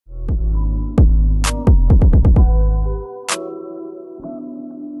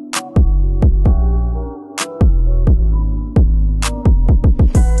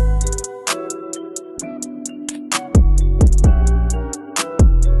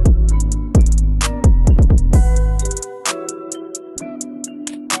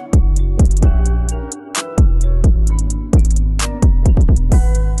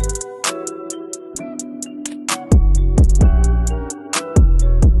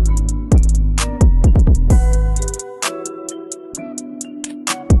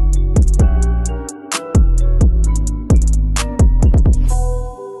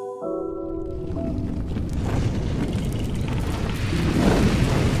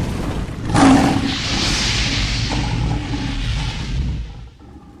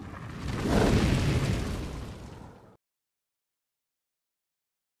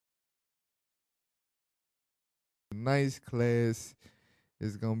tonight's class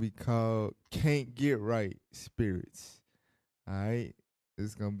is going to be called Can't Get Right Spirits. All right?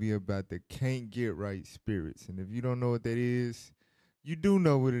 It's going to be about the can't get right spirits. And if you don't know what that is, you do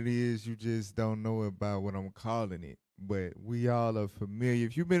know what it is. You just don't know about what I'm calling it. But we all are familiar.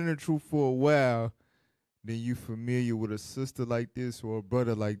 If you've been in the truth for a while, then you're familiar with a sister like this or a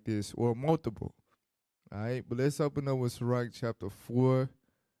brother like this or multiple. All right? But let's open up with Sirach chapter 4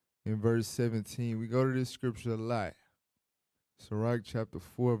 and verse 17. We go to this scripture a lot. Sirach chapter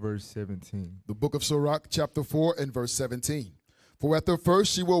 4, verse 17. The book of Sirach chapter 4 and verse 17. For at the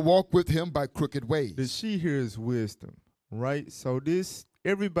first she will walk with him by crooked ways. The she here is wisdom, right? So this,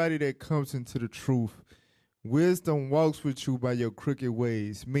 everybody that comes into the truth, wisdom walks with you by your crooked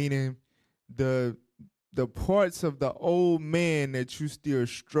ways, meaning the parts of the old man that you still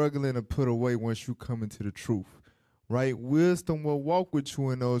struggling to put away once you come into the truth, right? Wisdom will walk with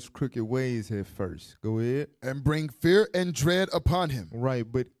you in those crooked ways at first. Go ahead. And bring fear and dread upon him.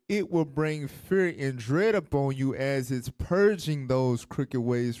 Right, but it will bring fear and dread upon you as it's purging those crooked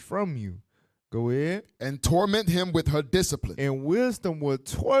ways from you. Go ahead. And torment him with her discipline. And wisdom will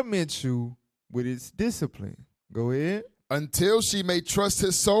torment you with its discipline. Go ahead. Until she may trust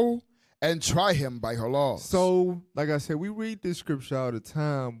his soul and try him by her laws. So, like I said, we read this scripture all the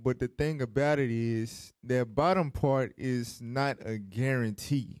time, but the thing about it is that bottom part is not a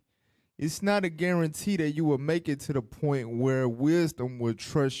guarantee. It's not a guarantee that you will make it to the point where wisdom will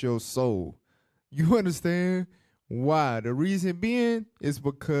trust your soul. You understand? Why? The reason being is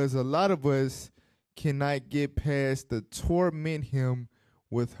because a lot of us cannot get past the torment him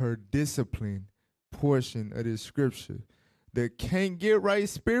with her discipline portion of this scripture. The can't get right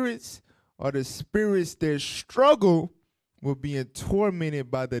spirits are the spirits that struggle with being tormented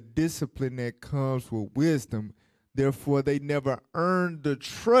by the discipline that comes with wisdom. Therefore, they never earn the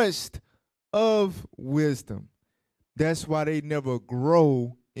trust of wisdom. That's why they never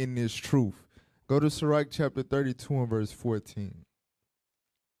grow in this truth. Go to Sirach chapter 32 and verse 14.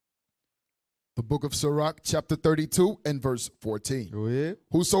 The book of Sirach chapter 32 and verse 14. Go ahead.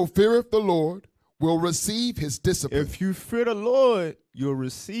 Whoso feareth the Lord will receive his discipline. If you fear the Lord, you'll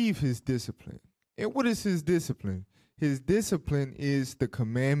receive his discipline. And what is his discipline? His discipline is the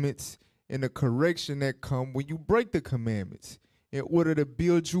commandments and the correction that come when you break the commandments in order to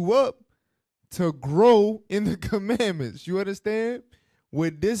build you up to grow in the commandments. You understand?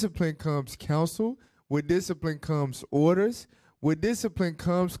 With discipline comes counsel. With discipline comes orders. With discipline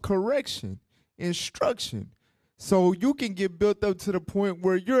comes correction, instruction. So you can get built up to the point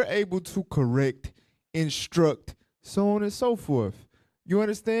where you're able to correct, instruct, so on and so forth. You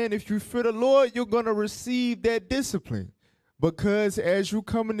understand? If you fear the Lord, you're going to receive that discipline. Because as you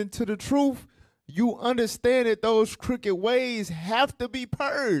coming into the truth, you understand that those crooked ways have to be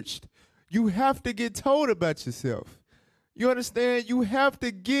purged. You have to get told about yourself. You understand? You have to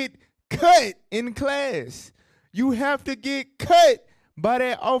get cut in class. You have to get cut by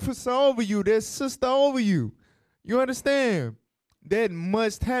that officer over you, that sister over you. You understand? That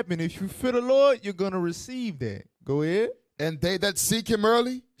must happen. If you fear the Lord, you're going to receive that. Go ahead. And they that seek him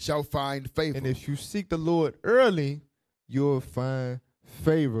early shall find favor. And if you seek the Lord early, you'll find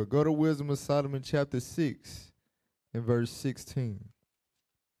favor. Go to Wisdom of Solomon chapter 6 and verse 16.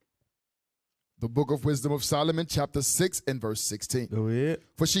 The book of Wisdom of Solomon chapter 6 and verse 16. Go ahead.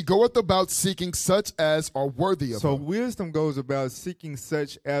 For she goeth about seeking such as are worthy of her. So wisdom goes about seeking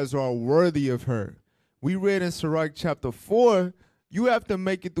such as are worthy of her. We read in Sirach chapter 4, you have to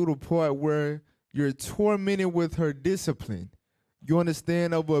make it through the part where you're tormented with her discipline. You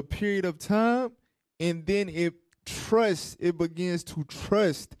understand, over a period of time, and then it begins to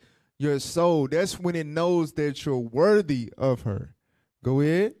trust your soul. That's when it knows that you're worthy of her. Go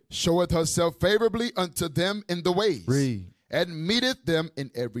ahead. Showeth herself favorably unto them in the ways. Read. And meeteth them in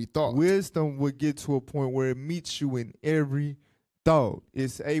every thought. Wisdom would get to a point where it meets you in every thought.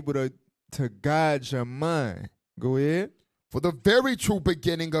 It's able to guide your mind. Go ahead. For the very true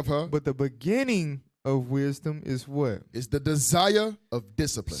beginning of her. But the beginning of wisdom is what? Is the desire of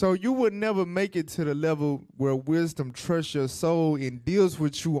discipline. So you would never make it to the level where wisdom trusts your soul and deals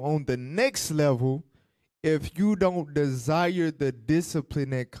with you on the next level if you don't desire the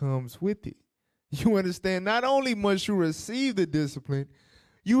discipline that comes with it. You understand? Not only must you receive the discipline,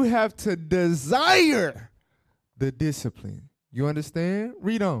 you have to desire the discipline. You understand?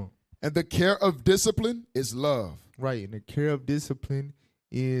 Read on. And the care of discipline is love. Right, and the care of discipline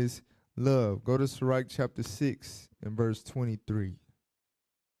is love. Go to Sirach chapter 6 and verse 23.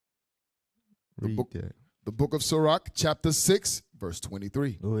 Read that. The book of Sirach chapter 6 verse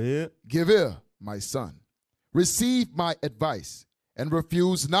 23. Go ahead. Give ear, my son. Receive my advice, and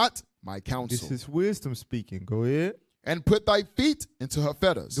refuse not my counsel. This is wisdom speaking. Go ahead. And put thy feet into her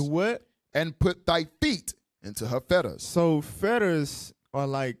fetters. The what? And put thy feet into her fetters. So fetters are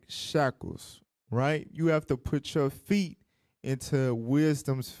like shackles, right? You have to put your feet into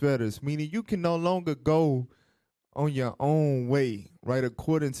wisdom's fetters, meaning you can no longer go on your own way, right?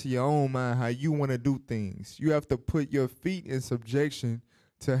 According to your own mind, how you want to do things. You have to put your feet in subjection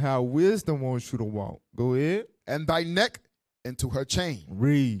to how wisdom wants you to walk. Go ahead. And thy neck into her chain.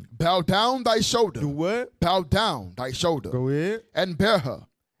 Read. Bow down thy shoulder. Do what? Bow down thy shoulder. Go ahead. And bear her,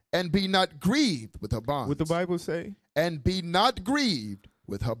 and be not grieved with her bonds. What the Bible say? And be not grieved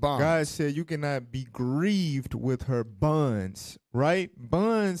with her bonds. God said you cannot be grieved with her bonds, right?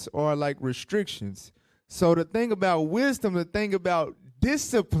 Bonds are like restrictions. So the thing about wisdom, the thing about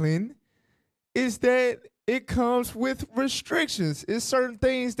discipline is that it comes with restrictions. It's certain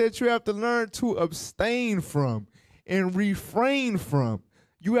things that you have to learn to abstain from and refrain from.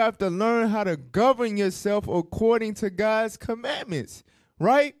 You have to learn how to govern yourself according to God's commandments,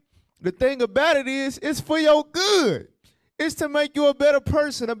 right? The thing about it is, it's for your good. It's to make you a better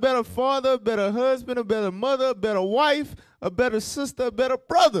person, a better father, a better husband, a better mother, a better wife, a better sister, a better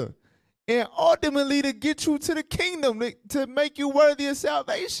brother. And ultimately to get you to the kingdom, to make you worthy of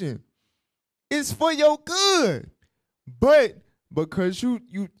salvation. It's for your good. But because you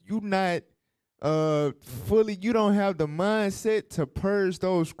not fully, you don't have the mindset to purge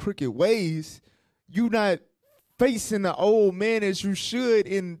those crooked ways, you not facing the old man as you should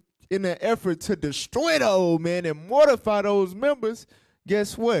in an effort to destroy the old man and mortify those members.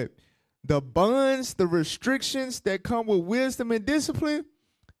 Guess what? The bonds, the restrictions that come with wisdom and discipline,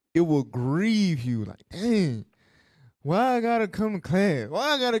 it will grieve you. Like, dang, why I gotta come to class?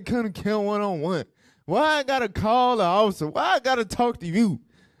 Why I gotta come to count one-on-one? Why I gotta call the officer? Why I gotta talk to you?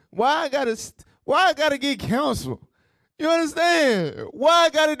 Why I gotta get counsel? You understand? Why I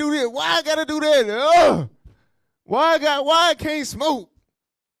gotta do this? Why I gotta do that? Why I can't smoke?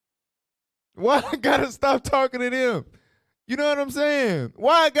 Why I gotta stop talking to them? You know what I'm saying?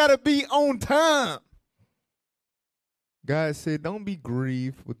 Why I gotta be on time? God said, don't be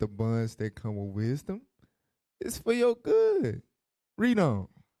grieved with the bonds that come with wisdom. It's for your good. Read on.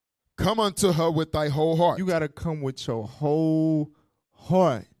 Come unto her with thy whole heart. You got to come with your whole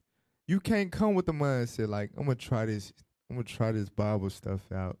heart. You can't come with the mindset like, I'm going to try this Bible stuff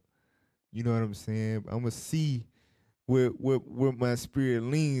out. You know what I'm saying? I'm going to see where my spirit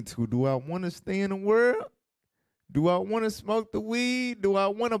leans to. Do I want to stay in the world? Do I want to smoke the weed? Do I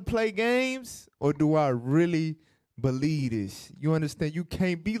want to play games? Or do I really believe this? You understand? You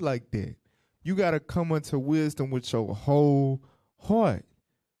can't be like that. You got to come unto wisdom with your whole heart.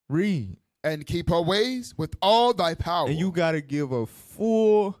 Read. And keep her ways with all thy power. And you got to give a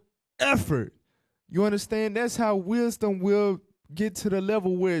full effort. You understand? That's how wisdom will get to the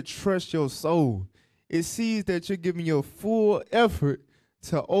level where it trusts your soul. It sees that you're giving your full effort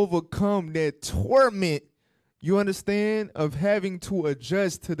to overcome that torment, you understand, of having to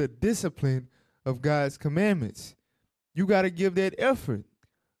adjust to the discipline of God's commandments. You got to give that effort.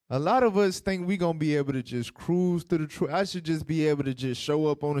 A lot of us think we're going to be able to just cruise through the truth. I should just be able to just show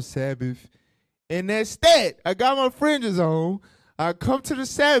up on the Sabbath. And that's that. I got my fringes on. I come to the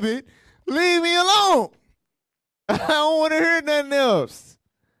Sabbath. Leave me alone. I don't want to hear nothing else.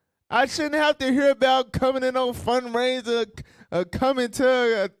 I shouldn't have to hear about coming to no fundraiser, coming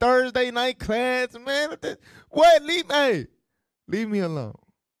to a Thursday night class. Man, what? Leave me alone.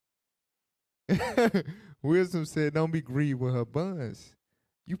 Wisdom said, don't be grieved with her bonds.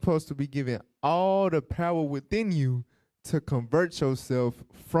 You're supposed to be given all the power within you to convert yourself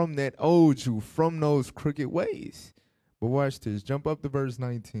from that old you, from those crooked ways. But watch this. Jump up to verse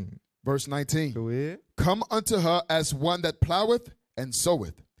 19. Verse 19. Go ahead. Come unto her as one that ploweth and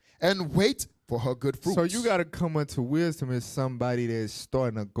soweth, and wait for her good fruits. So you got to come unto wisdom as somebody that's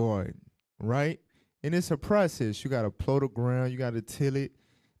starting a garden, right? And it's a process. You got to plow the ground. You got to till it.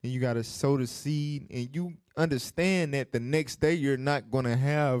 And you got to sow the seed. And you understand that the next day you're not going to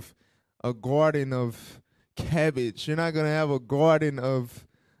have a garden of cabbage. You're not going to have a garden of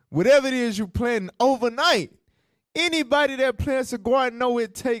whatever it is you plant overnight. Anybody that plants a garden know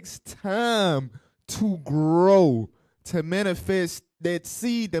it takes time to grow, to manifest that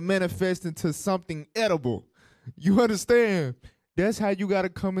seed, to manifest into something edible. You understand? That's how you got to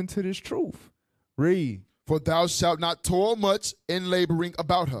come into this truth. Read. For thou shalt not toil much in laboring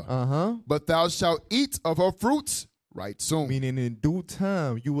about her, but thou shalt eat of her fruits right soon. Meaning in due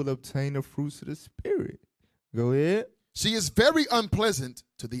time, you will obtain the fruits of the Spirit. Go ahead. She is very unpleasant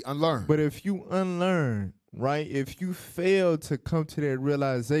to the unlearned. But if you unlearn, right, if you fail to come to that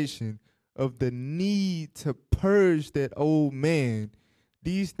realization of the need to purge that old man,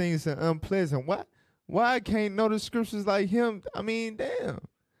 these things are unpleasant. Why I can't know the scriptures like him? I mean, damn.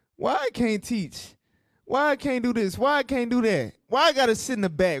 Why I can't teach? Why I can't do this? Why I can't do that? Why I gotta sit in the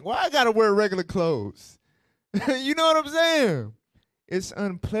back? Why I gotta wear regular clothes? You know what I'm saying? It's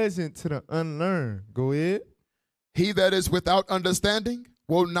unpleasant to the unlearned. Go ahead. He that is without understanding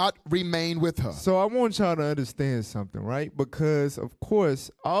will not remain with her. So I want y'all to understand something, right? Because, of course,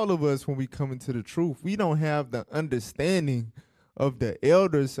 all of us, when we come into the truth, we don't have the understanding of the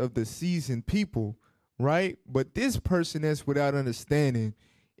elders of the seasoned people, right? But this person that's without understanding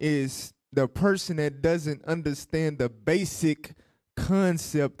is the person that doesn't understand the basic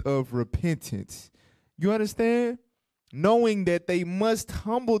concept of repentance. You understand? Knowing that they must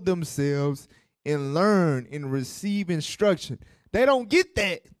humble themselves and learn and receive instruction. They don't get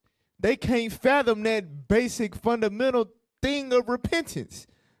that. They can't fathom that basic fundamental thing of repentance.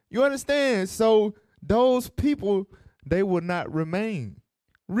 You understand? So those people, they will not remain.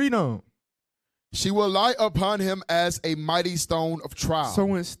 Read on. She will lie upon him as a mighty stone of trial.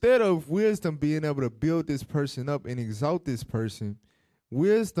 So instead of wisdom being able to build this person up and exalt this person,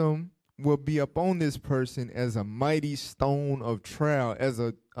 wisdom will be upon this person as a mighty stone of trial, as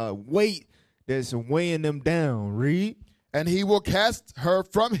a weight that's weighing them down. Read. And he will cast her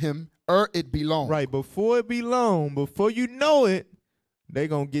from him ere it be long. Right, before it be long, before you know it, they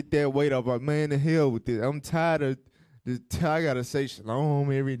going to get that weight off. Like, man, the hell with this. I'm tired of this. I got to say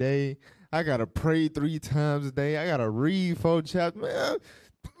shalom every day. I got to pray 3 times a day. I got to read 4 chapters.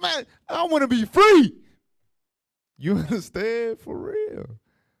 Man, I want to be free. You understand? For real.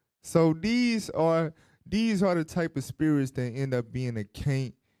 So these are the type of spirits that end up being the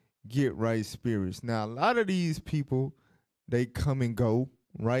can't get right spirits. Now, a lot of these people, they come and go,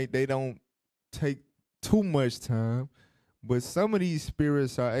 right? They don't take too much time. But some of these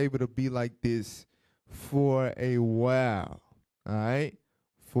spirits are able to be like this for a while, all right?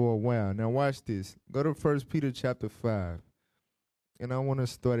 For a while. Now watch this. Go to 1 Peter chapter 5. And I want to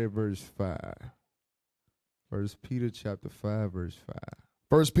start at verse 5. 1 Peter chapter 5, verse 5.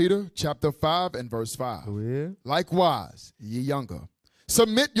 1 Peter chapter 5 and verse 5. Go ahead. Likewise, ye younger,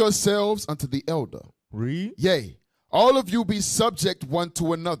 submit yourselves unto the elder. Read. Yea, all of you be subject one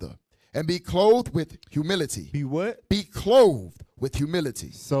to another, and be clothed with humility. Be what? Be clothed with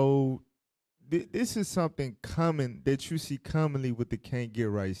humility. So this is something common that you see commonly with the can't get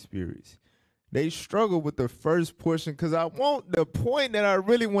right spirits. They struggle with the first portion because the point that I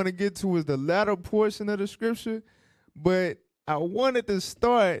really want to get to is the latter portion of the scripture, but I wanted to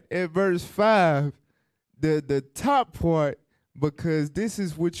start at verse 5, the top part, because this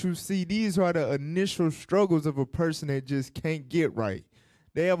is what you see. These are the initial struggles of a person that just can't get right.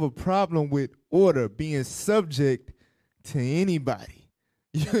 They have a problem with order, being subject to anybody.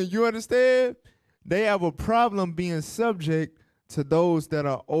 You understand? They have a problem being subject to those that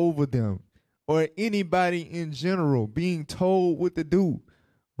are over them or anybody in general, being told what to do,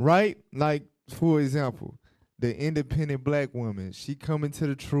 right? Like, for example, the independent black woman, she come into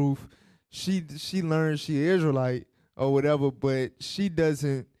the truth. She learns she Israelite or whatever, but she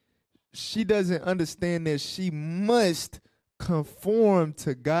doesn't understand that she must conform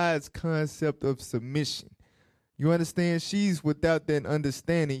to God's concept of submission. You understand? She's without that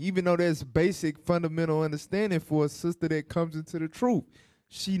understanding, even though there's basic fundamental understanding for a sister that comes into the truth.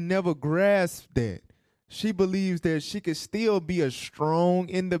 She never grasps that. She believes that she could still be a strong,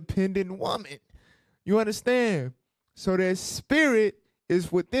 independent woman. You understand? So that spirit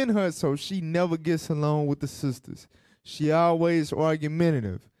is within her, so she never gets along with the sisters. She always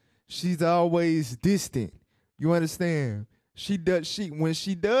argumentative. She's always distant. You understand? When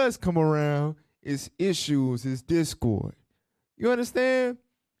she does come around, it's issues, it's discord. You understand?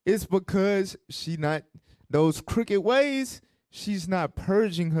 It's because she not, those crooked ways, she's not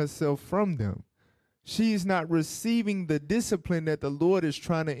purging herself from them. She's not receiving the discipline that the Lord is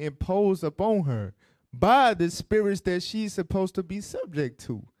trying to impose upon her by the spirits that she's supposed to be subject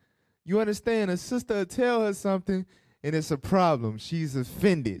to. You understand? A sister will tell her something and it's a problem. She's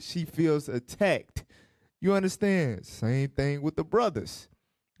offended. She feels attacked. You understand? Same thing with the brothers.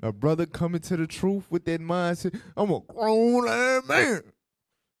 A brother coming to the truth with that mindset, I'm a grown-ass man.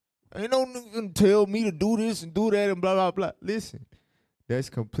 Ain't no nigga tell me to do this and do that and blah, blah, blah. Listen, that's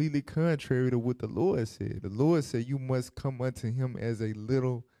completely contrary to what the Lord said. The Lord said you must come unto him as a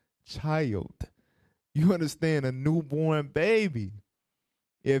little child. You understand? A newborn baby.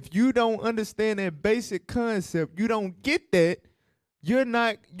 If you don't understand that basic concept, you don't get that, you're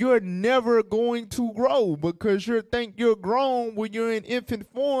never going to grow because you think you're grown when you're in infant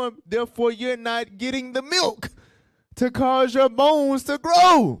form. Therefore, you're not getting the milk to cause your bones to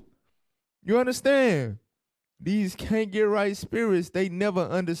grow. You understand? These can't get right spirits, they never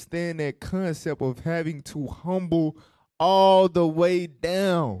understand that concept of having to humble all the way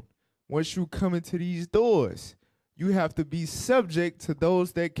down. Once you come into these doors, you have to be subject to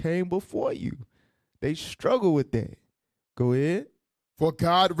those that came before you. They struggle with that. Go ahead. For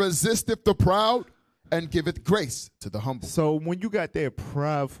God resisteth the proud and giveth grace to the humble. So when you got that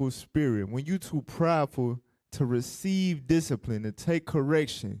prideful spirit, when you too prideful to receive discipline, to take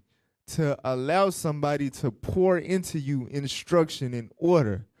correction, to allow somebody to pour into you instruction and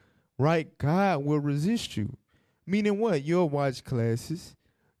order, right? God will resist you. Meaning what? You'll watch classes,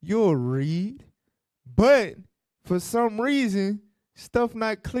 you'll read, but for some reason, stuff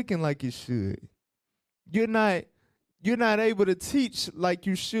not clicking like it should. You're not able to teach like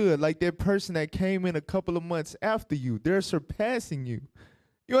you should, like that person that came in a couple of months after you. They're surpassing you.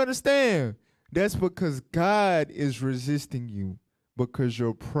 You understand? That's because God is resisting you because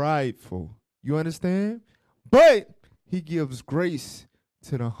you're prideful. You understand? But he gives grace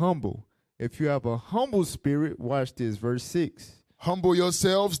to the humble. If you have a humble spirit, watch this, verse 6. Humble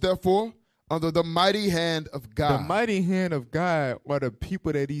yourselves, therefore, under the mighty hand of God. The mighty hand of God are the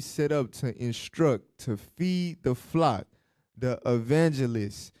people that he set up to instruct, to feed the flock, the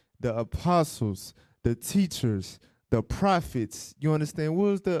evangelists, the apostles, the teachers, the prophets. You understand? What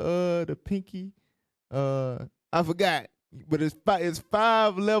was the pinky? I forgot. But it's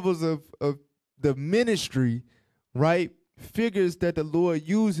 5 levels of the ministry, right? Figures that the Lord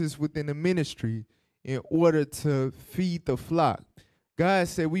uses within the ministry in order to feed the flock. God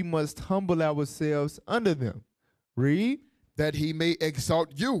said we must humble ourselves under them. Read. That he may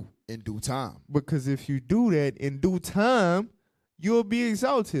exalt you in due time. Because if you do that in due time, you'll be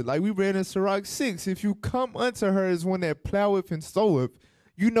exalted. Like we read in Sirach 6, if you come unto her as one that ploweth and soweth,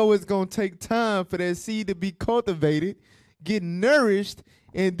 you know it's going to take time for that seed to be cultivated, get nourished,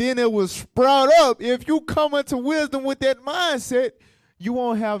 and then it will sprout up. If you come unto wisdom with that mindset, you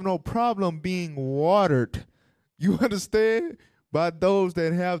won't have no problem being watered. You understand? By those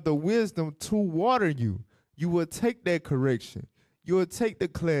that have the wisdom to water you. You will take that correction. You will take the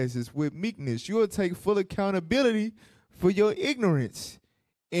classes with meekness. You will take full accountability for your ignorance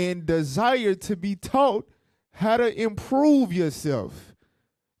and desire to be taught how to improve yourself.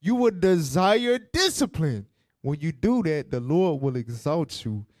 You will desire discipline. When you do that, the Lord will exalt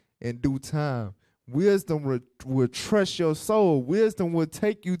you in due time. Wisdom will trust your soul. Wisdom will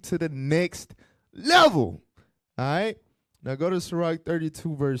take you to the next level. All right? Now go to Sirach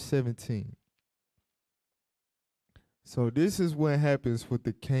 32, verse 17. So this is what happens with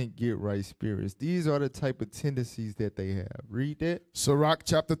the can't get right spirits. These are the type of tendencies that they have. Read that. Sirach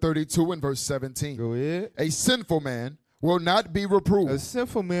chapter 32 and verse 17. Go ahead. A sinful man will not be reproved. A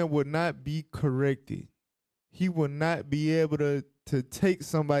sinful man will not be corrected. He will not be able to take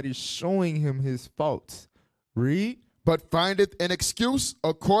somebody showing him his faults. Read. But findeth an excuse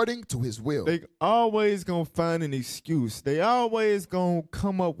according to his will. They always gonna find an excuse. They always gonna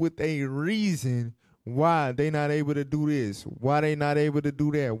come up with a reason why they not able to do this, why they not able to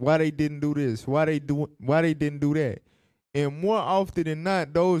do that, why they didn't do this, why they didn't do that. And more often than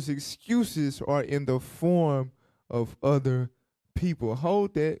not, those excuses are in the form of other people.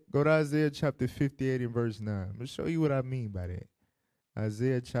 Hold that. Go to Isaiah chapter 58 and verse 9. I'm gonna show you what I mean by that.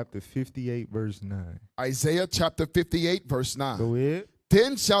 Isaiah chapter 58 verse 9. Isaiah chapter 58 verse 9. Go ahead.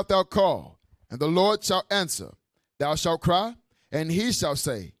 Then shalt thou call, and the Lord shall answer. Thou shalt cry, and he shall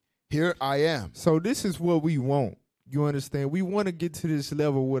say, Here I am. So this is what we want. You understand? We want to get to this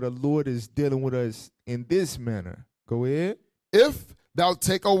level where the Lord is dealing with us in this manner. Go ahead. If thou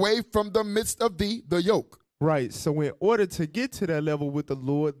take away from the midst of thee the yoke. Right. So in order to get to that level with the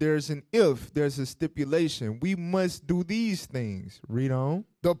Lord, there's an if, there's a stipulation. We must do these things. Read on.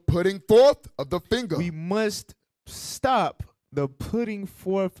 The putting forth of the finger. We must stop the putting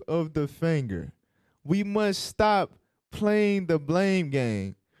forth of the finger. We must stop playing the blame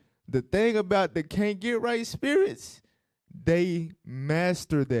game. The thing about the can't get right spirits, they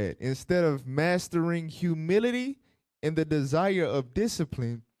master that. Instead of mastering humility and the desire of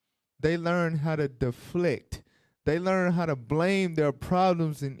discipline, they learn how to deflect. They learn how to blame their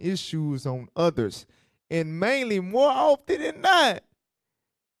problems and issues on others. And mainly, more often than not,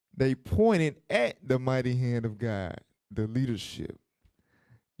 they point it at the mighty hand of God, the leadership.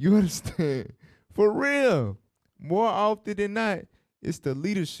 You understand? For real. More often than not, it's the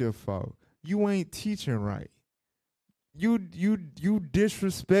leadership fault. You ain't teaching right. You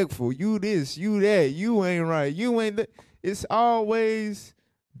disrespectful. You this, you that. You ain't right. You ain't it's always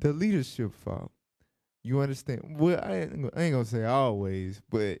the leadership fault. You understand? Well, I ain't gonna say always,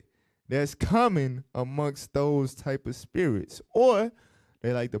 but that's common amongst those type of spirits. Or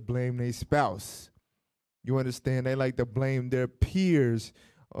they like to blame their spouse. You understand? They like to blame their peers.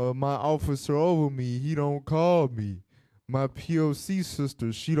 My officer over me, he don't call me. My POC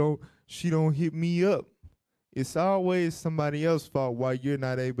sister, she don't hit me up. It's always somebody else's fault why you're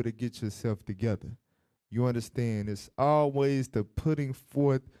not able to get yourself together. You understand? It's always the putting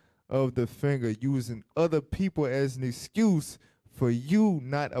forth of the finger, using other people as an excuse for you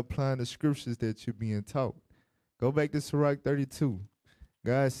not applying the scriptures that you're being taught. Go back to Sirach 32.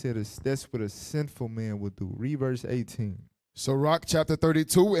 God said that's what a sinful man would do. Read verse 18. Sirach chapter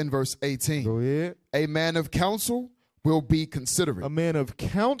 32 and verse 18. Go ahead. A man of counsel will be considerate. A man of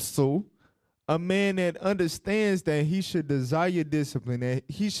counsel, a man that understands that he should desire discipline, that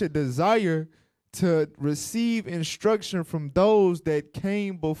he should desire to receive instruction from those that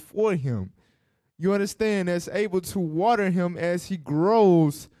came before him. You understand? That's able to water him as he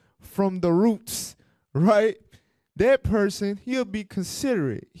grows from the roots, right? That person, he'll be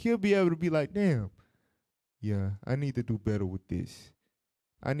considerate. He'll be able to be like, damn, yeah, I need to do better with this.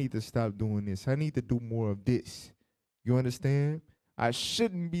 I need to stop doing this. I need to do more of this. You understand? I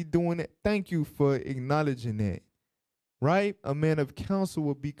shouldn't be doing it. Thank you for acknowledging that. Right? A man of counsel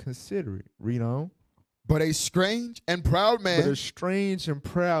will be considerate. Read on. But a strange and proud man. But a strange and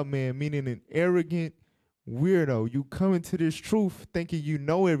proud man, meaning an arrogant weirdo. You come into this truth thinking you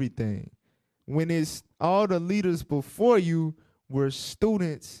know everything. When it's all the leaders before you were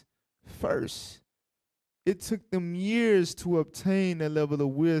students first. It took them years to obtain that level of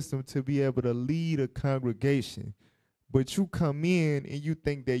wisdom to be able to lead a congregation. But you come in and you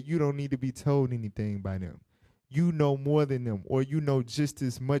think that you don't need to be told anything by them. You know more than them, or you know just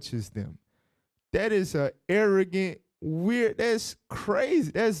as much as them. That is a arrogant, weird, that's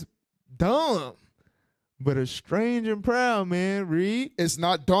crazy, that's dumb. But a strange and proud man, read. Is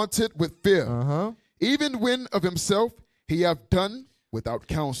not daunted with fear. Even when of himself he have done without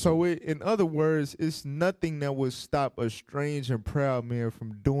counsel. So in other words, it's nothing that would stop a strange and proud man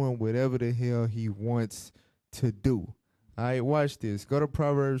from doing whatever the hell he wants to do. All right, watch this. Go to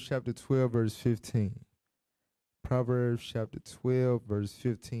Proverbs chapter 12, verse 15. Proverbs chapter 12, verse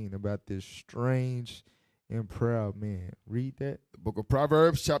 15, about this strange and proud man. Read that. The book of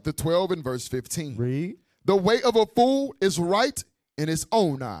Proverbs chapter 12 and verse 15. Read. The way of a fool is right in his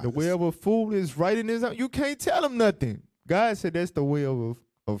own eyes. The way of a fool is right in his own. You can't tell him nothing. God said that's the way of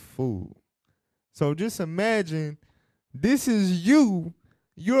a fool. So just imagine this is you.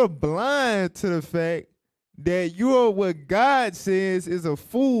 You're blind to the fact that you're what God says is a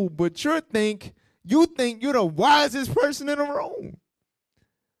fool, but you think you're the wisest person in the room.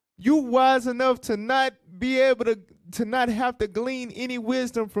 You wise enough to not be able to not have to glean any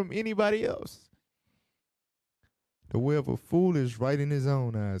wisdom from anybody else. The way of a fool is right in his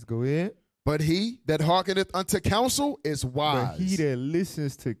own eyes. Go ahead. But he that hearkeneth unto counsel is wise. But he that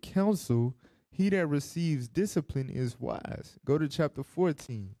listens to counsel, he that receives discipline is wise. Go to chapter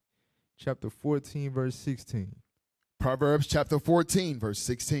 14. Chapter 14, verse 16. Proverbs chapter 14, verse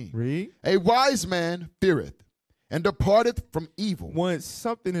 16. Read. A wise man feareth and departeth from evil. Once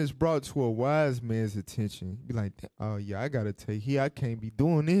something is brought to a wise man's attention, be like, oh yeah, I gotta take here. I can't be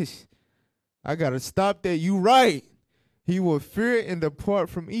doing this. I gotta stop that. You right. He will fear and depart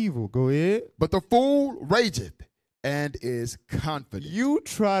from evil. Go ahead. But the fool rageth and is confident. You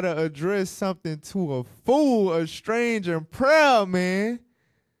try to address something to a fool, a strange and proud man,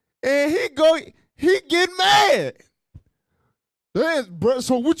 and he get mad.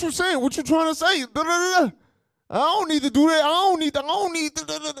 So what you saying? What you trying to say? I don't need to do that. I don't need.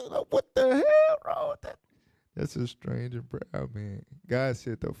 What the hell wrong with that? That's a strange and proud man. God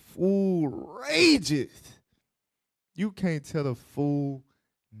said the fool rageth. You can't tell a fool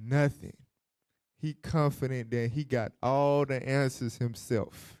nothing. He confident that he got all the answers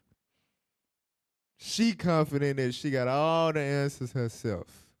himself. She confident that she got all the answers herself.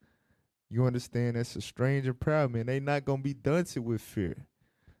 You understand? That's a strange and proud man. They not going to be daunted with fear.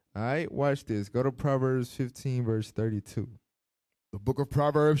 All right, watch this. Go to Proverbs 15, verse 32. The book of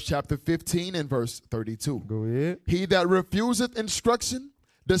Proverbs chapter 15 and verse 32. Go ahead. He that refuseth instruction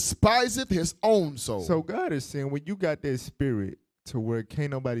despiseth his own soul. So God is saying when you got that spirit to where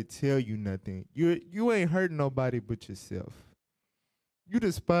can't nobody tell you nothing, you ain't hurting nobody but yourself. You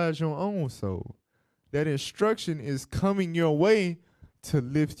despise your own soul. That instruction is coming your way to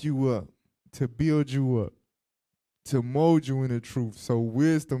lift you up, to build you up, to mold you in the truth so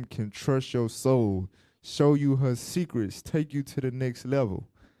wisdom can trust your soul, show you her secrets, take you to the next level.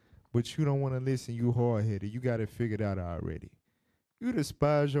 But you don't want to listen. You hard-headed. You got it figured out already. You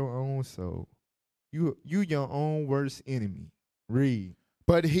despise your own soul. You your own worst enemy. Read.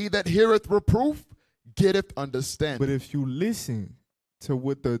 But he that heareth reproof getteth understanding. But if you listen to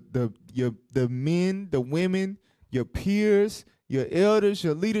what the men, the women, your peers, your elders,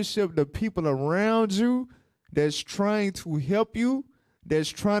 your leadership, the people around you that's trying to help you, that's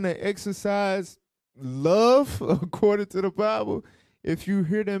trying to exercise love according to the Bible, if you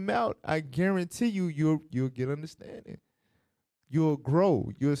hear them out, I guarantee you'll get understanding. You'll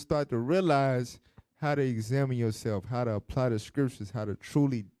grow. You'll start to realize how to examine yourself, how to apply the scriptures, how to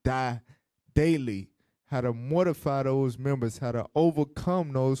truly die daily, how to mortify those members, how to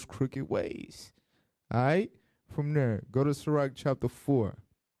overcome those crooked ways. All right? From there, go to Sirach chapter 4.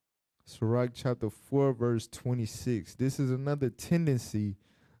 Sirach chapter 4, verse 26. This is another tendency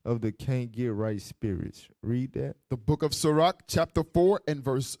of the can't get right spirits. Read that. The book of Sirach chapter 4 and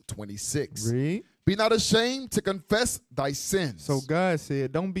verse 26. Read. Be not ashamed to confess thy sins. So God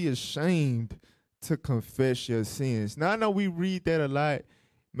said, don't be ashamed to confess your sins. Now, I know we read that a lot,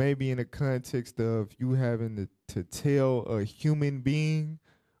 maybe in the context of you having to tell a human being,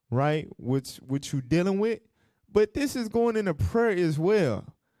 right, what you dealing with. But this is going into prayer as well.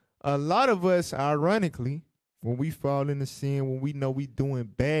 A lot of us, ironically, when we fall into sin, when we know we doing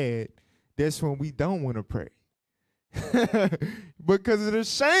bad, that's when we don't want to pray. Because of the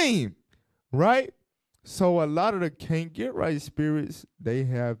shame, right? So a lot of the can't get right spirits, they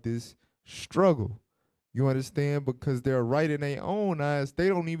have this struggle. You understand? Because they're right in their own eyes. They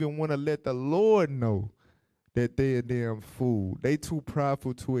don't even want to let the Lord know that they're a damn fool. They too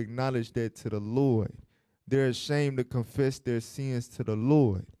prideful to acknowledge that to the Lord. They're ashamed to confess their sins to the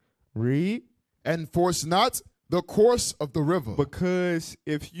Lord. Read. And force not the course of the river. Because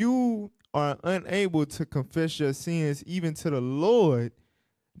if you are unable to confess your sins even to the Lord,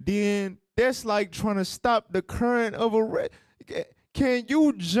 then that's like trying to stop the current of a river. Can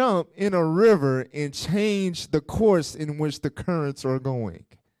you jump in a river and change the course in which the currents are going?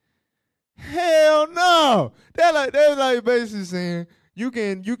 Hell no. That's like basically saying you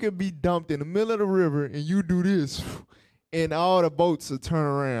can be dumped in the middle of the river and you do this and all the boats will turn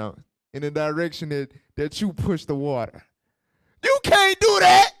around in the direction that you push the water. You can't do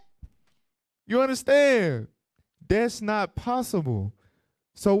that. You understand? That's not possible.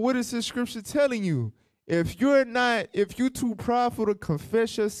 So what is this scripture telling you? If you're too prideful to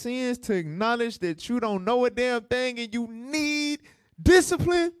confess your sins, to acknowledge that you don't know a damn thing and you need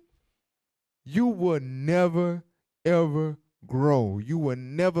discipline, you will never, ever grow. You will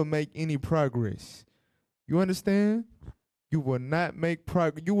never make any progress. You understand? You will not make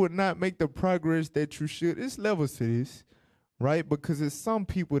progress. You will not make the progress that you should. It's levels to this, right? Because there's some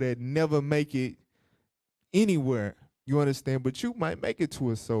people that never make it anywhere. You understand? But you might make it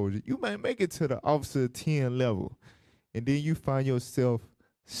to a soldier. You might make it to the officer 10 level. And then you find yourself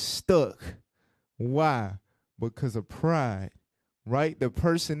stuck. Why? Because of pride, right? The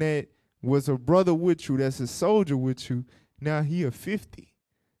person that was a brother with you, that's a soldier with you, now he a 50.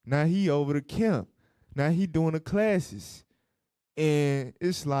 Now he over the camp. Now he doing the classes. And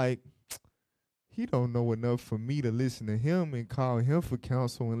it's like, he don't know enough for me to listen to him and call him for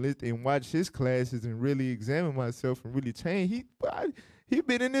counsel and watch his classes and really examine myself and really change. He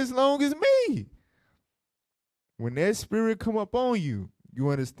been in this long as me. When that spirit come up on you, you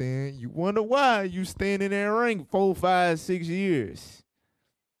understand, you wonder why you stand in that ring 4, 5, 6 years.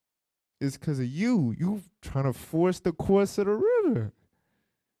 It's because of you. You trying to force the course of the river.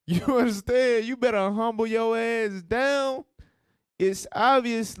 You understand? You better humble your ass down. It's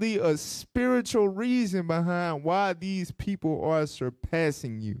obviously a spiritual reason behind why these people are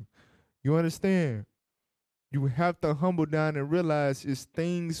surpassing you. You understand? You have to humble down and realize it's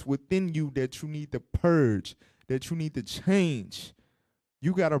things within you that you need to purge, that you need to change.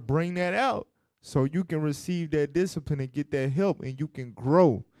 You got to bring that out so you can receive that discipline and get that help, and you can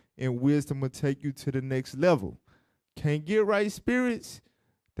grow, and wisdom will take you to the next level. Can't get right spirits,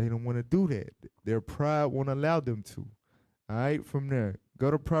 they don't want to do that. Their pride won't allow them to. All right, from there,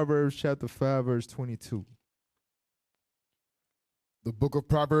 go to Proverbs chapter 5, verse 22. The book of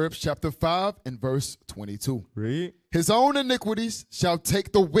Proverbs chapter 5 and verse 22. Read. His own iniquities shall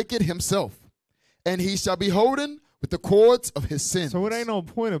take the wicked himself, and he shall be holden with the cords of his sins. So it ain't no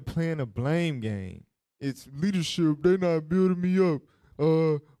point of playing a blame game. It's leadership. They not building me up.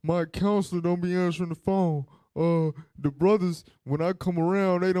 My counselor don't be answering the phone. The brothers, when I come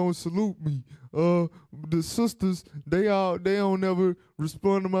around, they don't salute me. The sisters, they don't ever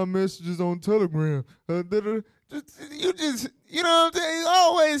respond to my messages on Telegram. You know what I'm saying?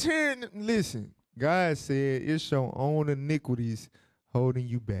 Always hearing. Listen, God said it's your own iniquities holding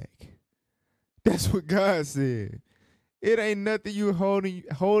you back. That's what God said. It ain't nothing you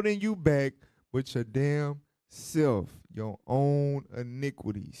holding you back but your damn self, your own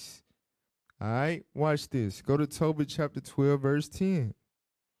iniquities. All right, watch this. Go to Tobit chapter 12, verse 10.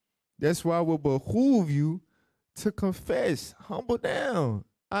 That's why it will behoove you to confess. Humble down.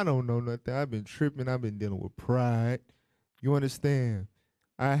 I don't know nothing. I've been tripping. I've been dealing with pride. You understand?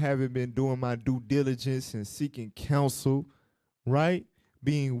 I haven't been doing my due diligence and seeking counsel, right?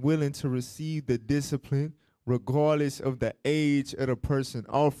 Being willing to receive the discipline regardless of the age of the person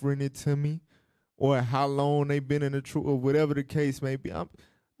offering it to me or how long they've been in the truth or whatever the case may be.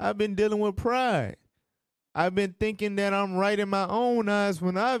 I've been dealing with pride. I've been thinking that I'm right in my own eyes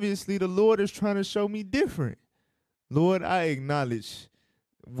when obviously the Lord is trying to show me different. Lord, I acknowledge,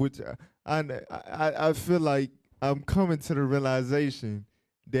 which I feel like I'm coming to the realization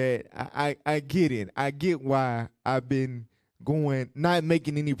that I get it. I get why I've been not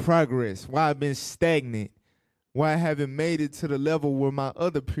making any progress, why I've been stagnant, why I haven't made it to the level where my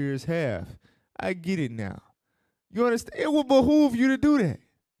other peers have. I get it now. You understand? It will behoove you to do that.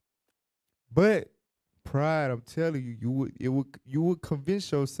 But pride, I'm telling you, you would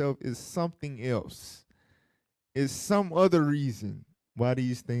convince yourself it's something else. It's some other reason why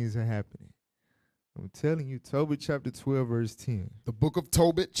these things are happening. I'm telling you, Tobit chapter 12, verse 10. The book of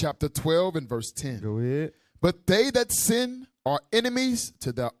Tobit, chapter 12 and verse 10. Go ahead. But they that sin are enemies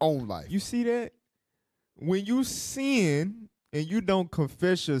to their own life. You see that? When you sin and you don't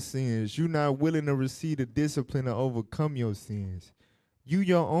confess your sins, you're not willing to receive the discipline to overcome your sins. You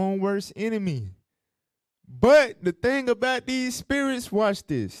your own worst enemy. But the thing about these spirits, watch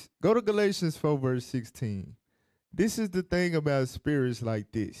this. Go to Galatians 4, verse 16. This is the thing about spirits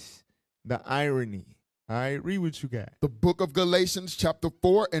like this. The irony. All right, read what you got. The book of Galatians chapter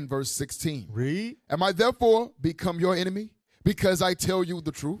 4 and verse 16. Read. Am I therefore become your enemy because I tell you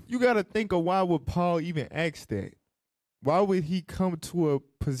the truth? You got to think of why would Paul even ask that? Why would he come to a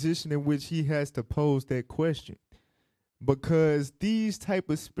position in which he has to pose that question? Because these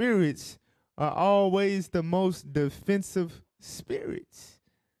type of spirits are always the most defensive spirits.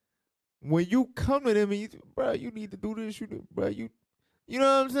 When you come to them and bro, you need to do this, you know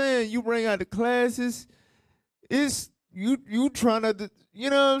what I'm saying? You bring out the classes, it's you trying to, you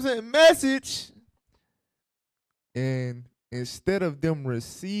know what I'm saying, message. And instead of them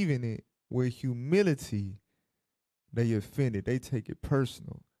receiving it with humility, they offended. They take it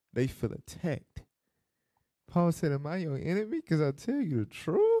personal. They feel attacked. Paul said, am I your enemy because I tell you the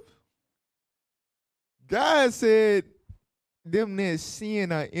truth? God said, them that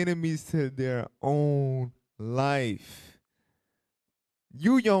sin are enemies to their own life.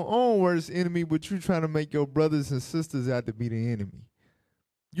 You your own worst enemy, but you trying to make your brothers and sisters out to be the enemy.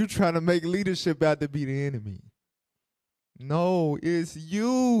 You trying to make leadership out to be the enemy. No, it's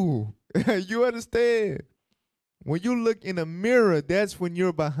you. You understand? When you look in a mirror, that's when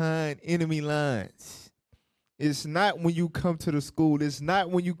you're behind enemy lines. It's not when you come to the school. It's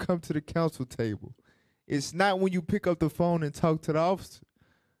not when you come to the council table. It's not when you pick up the phone and talk to the officer.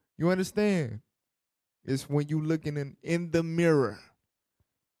 You understand? It's when you looking in the mirror.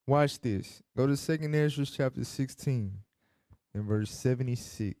 Watch this. Go to 2 Ezra chapter 16 and verse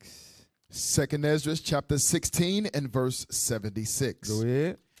 76. 2 Ezra chapter 16 and verse 76. Go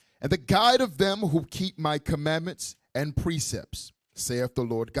ahead. And the guide of them who keep my commandments and precepts, saith the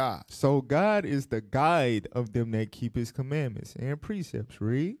Lord God. So God is the guide of them that keep his commandments and precepts.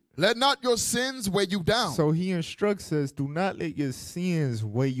 Read. Let not your sins weigh you down. So he instructs us, do not let your sins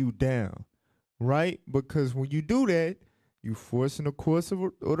weigh you down. Right? Because when you do that, you forcing the course of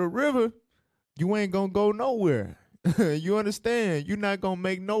the river. You ain't going to go nowhere. You understand? You're not going to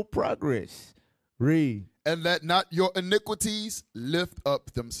make no progress. Read. And let not your iniquities lift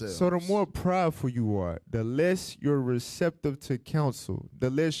up themselves. So the more prideful you are, the less you're receptive to counsel, the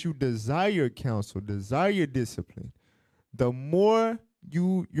less you desire counsel, desire discipline, the more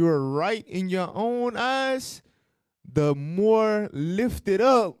you're right in your own eyes, the more lifted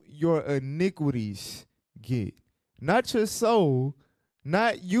up your iniquities get. Not your soul,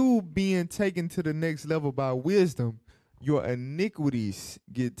 not you being taken to the next level by wisdom, your iniquities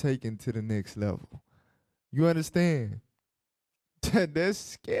get taken to the next level. You understand? That's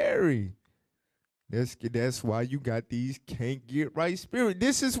scary. That's why you got these can't get right spirit.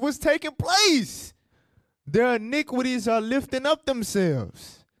 This is what's taking place. Their iniquities are lifting up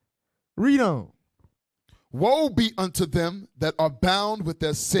themselves. Read on. Woe be unto them that are bound with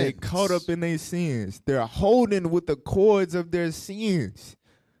their sins. They caught up in their sins. They're holding with the cords of their sins.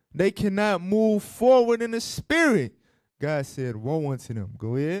 They cannot move forward in the spirit. God said, woe unto them.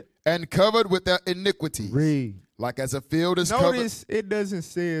 Go ahead. And covered with their iniquities. Read. Like as a field is covered. Notice it doesn't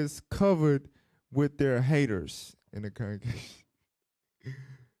say it's covered with their haters in the congregation.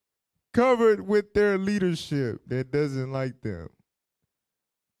 Covered with their leadership that doesn't like them.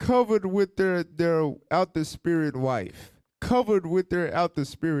 covered with their out the spirit wife, covered with their out the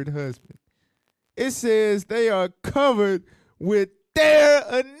spirit husband. It says they are covered with their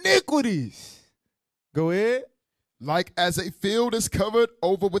iniquities. Go ahead. Like as a field is covered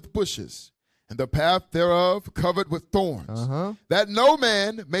over with bushes, and the path thereof covered with thorns, that no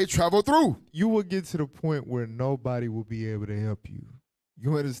man may travel through. You will get to the point where nobody will be able to help you.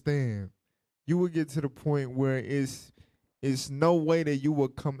 You understand? You will get to the point where it's no way that you will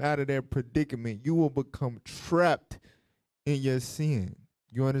come out of that predicament. You will become trapped in your sin.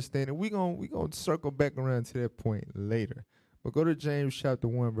 You understand? And we're gonna circle back around to that point later. But go to James chapter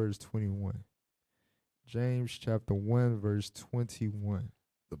 1, verse 21. James chapter 1, verse 21.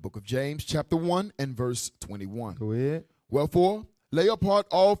 The book of James chapter 1 and verse 21. Go ahead. Wherefore, lay apart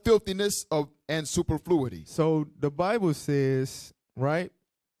all filthiness and superfluity. So the Bible says, right,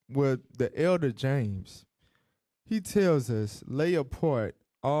 with the elder James, he tells us, lay apart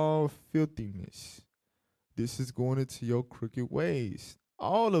all filthiness. This is going into your crooked ways.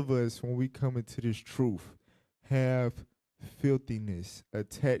 All of us, when we come into this truth, have filthiness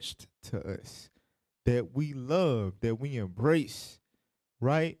attached to us that we love, that we embrace,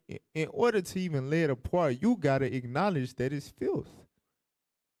 right? In order to even lay it apart, you got to acknowledge that it's filth.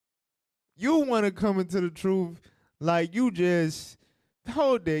 You want to come into the truth like you just,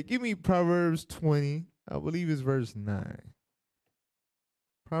 hold that, give me Proverbs 20, I believe it's verse 9.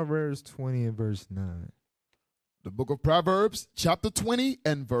 Proverbs 20 and verse 9. The book of Proverbs chapter 20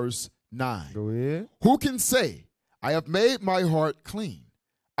 and verse 9. Go ahead. Who can say, I have made my heart clean?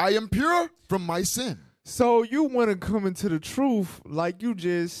 I am pure from my sin. So you want to come into the truth like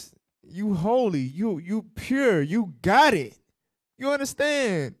you holy, you pure, you got it. You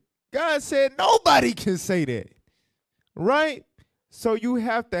understand? God said nobody can say that, right? So you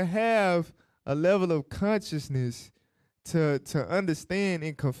have to have a level of consciousness to understand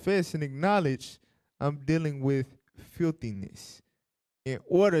and confess and acknowledge I'm dealing with filthiness in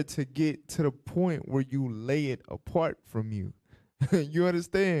order to get to the point where you lay it apart from you. You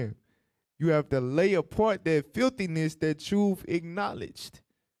understand? You have to lay apart that filthiness that you've acknowledged.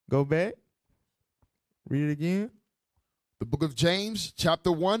 Go back. Read it again. The book of James,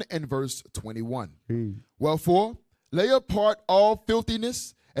 chapter 1 and verse 21. Read. Wherefore, lay apart all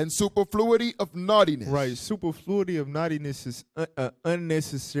filthiness and superfluity of naughtiness. Right. Superfluity of naughtiness is an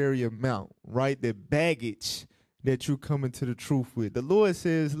unnecessary amount, right? The baggage that you come into the truth with. The Lord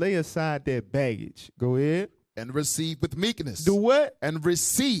says, lay aside that baggage. Go ahead. And receive with meekness. Do what? And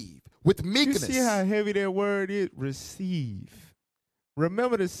receive with meekness. You see how heavy that word is? Receive.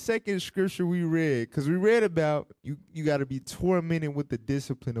 Remember the second scripture we read, because we read about you got to be tormented with the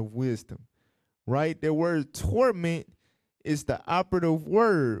discipline of wisdom, right? That word torment is the operative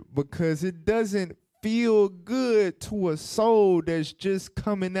word because it doesn't feel good to a soul that's just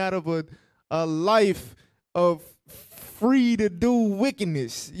coming out of a life of free to do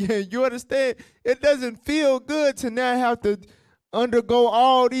wickedness. Yeah, you understand? It doesn't feel good to now have to undergo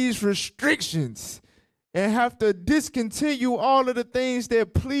all these restrictions and have to discontinue all of the things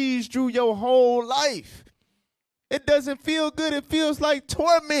that pleased you your whole life. It doesn't feel good. It feels like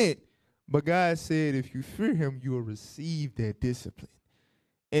torment. But God said if you fear him, you will receive that discipline.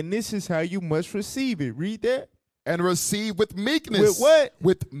 And this is how you must receive it. Read that. And receive with meekness. With what?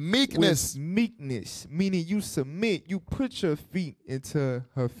 With meekness. With meekness, meaning you submit. You put your feet into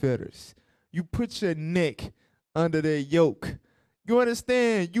her fetters. You put your neck under their yoke. You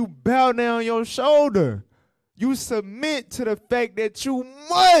understand? You bow down your shoulder. You submit to the fact that you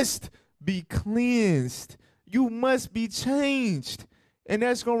must be cleansed. You must be changed. And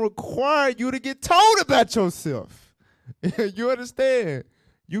that's going to require you to get told about yourself. You understand?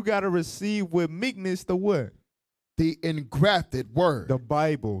 You got to receive with meekness the what? The engrafted word. The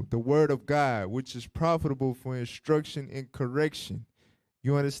Bible, the word of God, which is profitable for instruction and correction.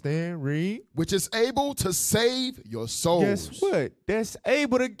 You understand? Read. Which is able to save your souls. Guess what? That's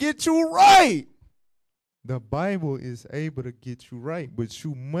able to get you right. The Bible is able to get you right, but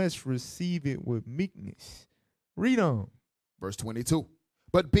you must receive it with meekness. Read on. Verse 22.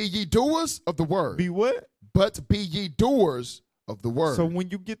 But be ye doers of the word. Be what? But be ye doers of the word. So when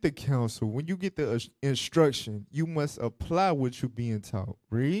you get the counsel, when you get the instruction, you must apply what you're being taught.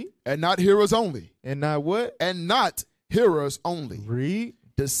 Read. And not hearers only. And not what? And not hearers only. Read.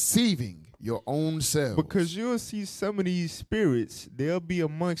 Deceiving your own selves. Because you'll see some of these spirits, they'll be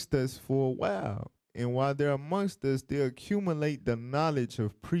amongst us for a while. And while they're amongst us, they accumulate the knowledge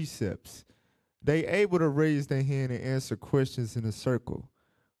of precepts. They able to raise their hand and answer questions in a circle,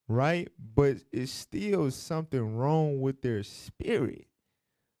 right? But it's still something wrong with their spirit.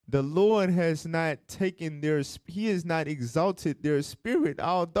 The Lord has not he has not exalted their spirit,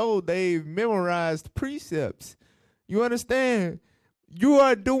 although they've memorized precepts. You understand? You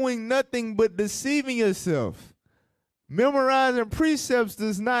are doing nothing but deceiving yourself. Memorizing precepts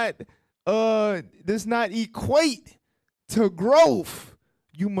does not equate to growth.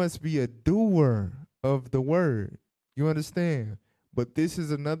 You must be a doer of the word. You understand? But this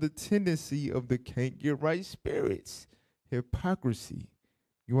is another tendency of the can't get right spirits. Hypocrisy.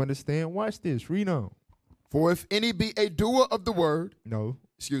 You understand? Watch this. Read on. For if any be a doer of the word. No.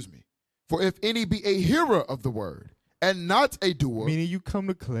 Excuse me. For if any be a hearer of the word and not a doer. Meaning you come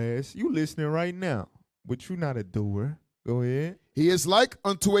to class, you listening right now, but you not a doer. Go ahead. He is like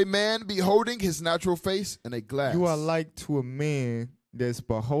unto a man beholding his natural face in a glass. You are like to a man that's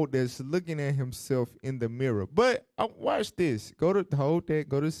looking at himself in the mirror. But watch this. Go to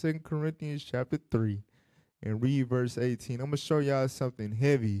 2 Corinthians chapter 3 and read verse 18. I'm going to show y'all something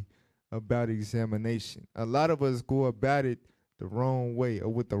heavy about examination. A lot of us go about it the wrong way or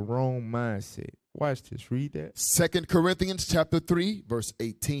with the wrong mindset. Watch this. Read that. 2 Corinthians chapter 3, verse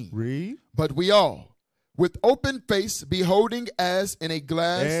 18. Read. But we all, with open face, beholding as in a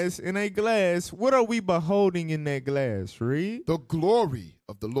glass. As in a glass. What are we beholding in that glass? Read. The glory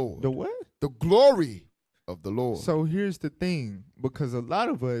of the Lord. The what? The glory of the Lord. So here's the thing. Because a lot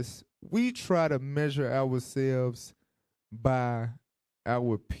of us, we try to measure ourselves by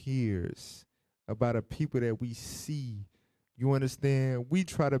our peers, by the people that we see. You understand? We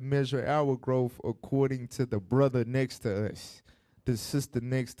try to measure our growth according to the brother next to us, the sister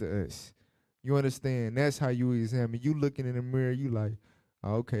next to us. You understand? That's how you examine. You looking in the mirror, you like,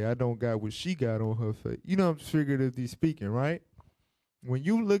 oh, okay, I don't got what she got on her face. You know, I'm figuratively speaking, right? When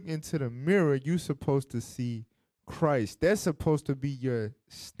you look into the mirror, you supposed to see Christ. That's supposed to be your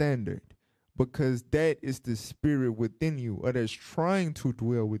standard because that is the spirit within you or that's trying to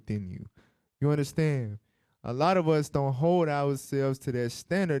dwell within you. You understand? A lot of us don't hold ourselves to that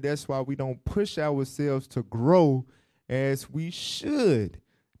standard. That's why we don't push ourselves to grow as we should.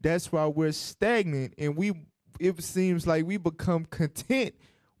 That's why we're stagnant and it seems like we become content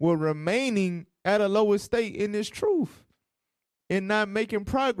with remaining at a lower state in this truth and not making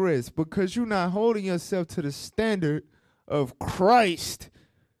progress because you're not holding yourself to the standard of Christ.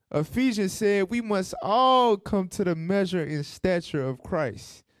 Ephesians said we must all come to the measure and stature of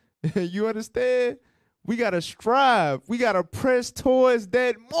Christ. You understand? We got to strive. We got to press towards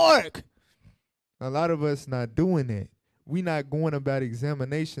that mark. A lot of us not doing that. We not going about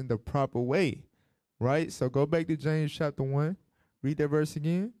examination the proper way, right? So go back to James chapter 1. Read that verse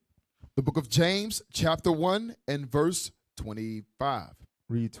again. The book of James chapter 1 and verse 25.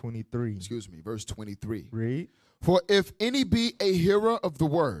 Read 23. Excuse me, verse 23. Read. For if any be a hearer of the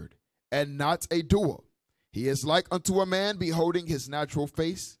word and not a doer, he is like unto a man beholding his natural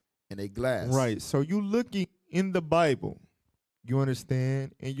face in a glass. Right. So you looking in the Bible, you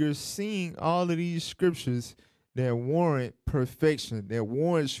understand, and you're seeing all of these scriptures that warrant perfection, that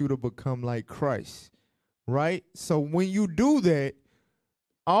warrants you to become like Christ, right? So when you do that,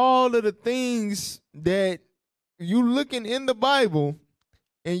 all of the things that you looking in the Bible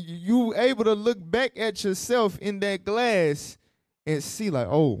and you able to look back at yourself in that glass and see like,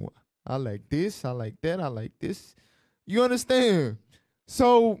 oh, I like this, I like that, I like this. You understand?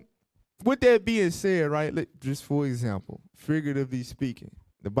 So with that being said, right, just for example, figuratively speaking,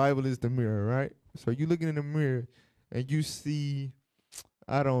 the Bible is the mirror, right? So you looking in the mirror and you see,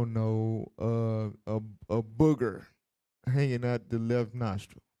 I don't know, a booger hanging out the left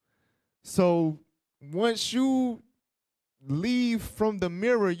nostril. So once you leave from the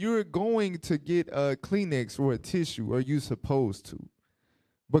mirror, you're going to get a Kleenex or a tissue, or you supposed to,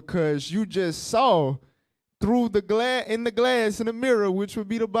 because you just saw through the glass in the mirror, which would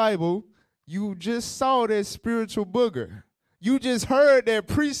be the Bible. You just saw that spiritual booger. You just heard that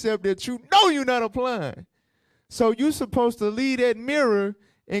precept that you know you're not applying. So you're supposed to leave that mirror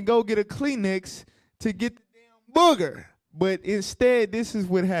and go get a Kleenex to get the damn booger. But instead, this is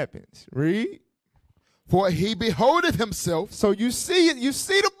what happens. Read. For he beholdeth himself. So you see it, you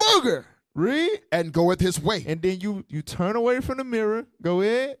see the booger. Read. And goeth his way. And then you turn away from the mirror. Go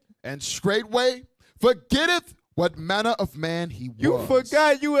ahead. And straightway forgetteth what manner of man he was. You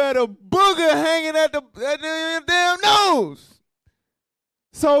forgot you had a booger hanging at the damn nose.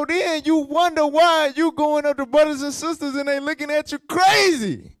 So then you wonder why you going up to brothers and sisters and they looking at you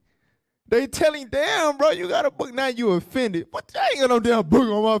crazy. They telling, damn, bro, you got a booger. Now you offended. But I ain't got no damn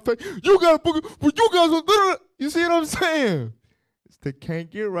booger on my face. You got a booger, but you guys, you see what I'm saying? It's the can't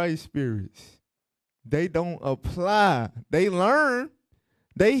get right spirits. They don't apply. They learn.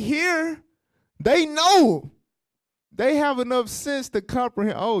 They hear. They know. They have enough sense to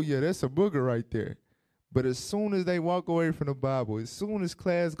comprehend, oh, yeah, that's a booger right there. But as soon as they walk away from the Bible, as soon as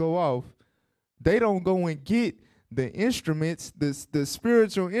class go off, they don't go and get the instruments, the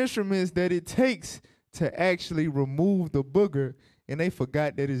spiritual instruments that it takes to actually remove the booger, and they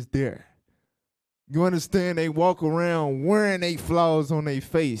forgot that it's there. You understand? They walk around wearing their flaws on their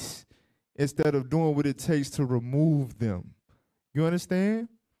face instead of doing what it takes to remove them. You understand?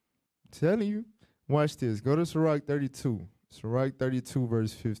 I'm telling you. Watch this. Go to Sirach 32. Sirach 32,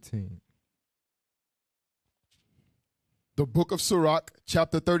 verse 15. The book of Sirach,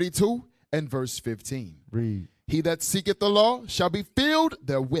 chapter 32, and verse 15. Read. He that seeketh the law shall be filled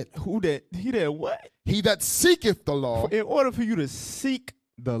therewith. Who that? He that what? He that seeketh the law. In order for you to seek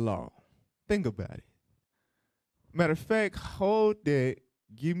the law, think about it. Matter of fact, hold that.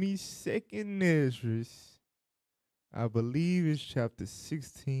 Give me 2nd Ezra. I believe it's chapter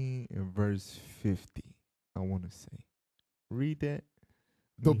 16 and verse 50. I want to say. Read that.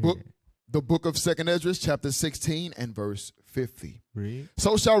 The book of 2nd Ezra, chapter 16 and verse 50. Read.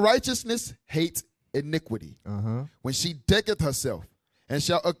 So shall righteousness hate iniquity when she decketh herself, and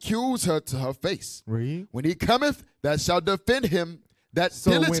shall accuse her to her face. Read. When he cometh, that shall defend him.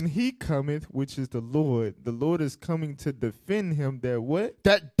 When he cometh, which is the Lord is coming to defend him that what?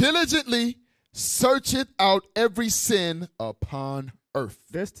 That diligently searcheth out every sin upon earth.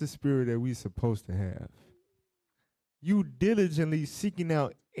 That's the spirit that we supposed to have. You diligently seeking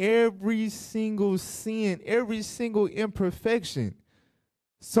out every single sin, every single imperfection,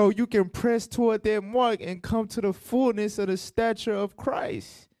 so you can press toward that mark and come to the fullness of the stature of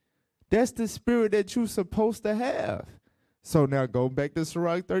Christ. That's the spirit that you're supposed to have. So now go back to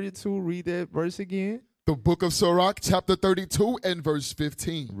Sirach 32, read that verse again. The book of Sirach, chapter 32 and verse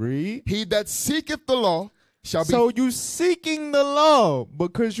 15. Read. He that seeketh the law shall be... So you seeking the law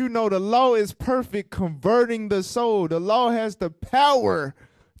because you know the law is perfect, converting the soul. The law has the power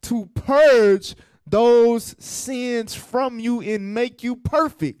to purge those sins from you and make you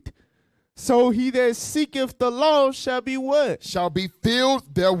perfect. So he that seeketh the law shall be what? Shall be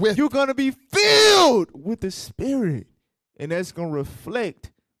filled therewith. You're going to be filled with the Spirit. And that's going to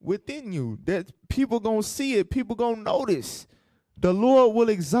reflect within you. That people going to see it. People going to notice. The Lord will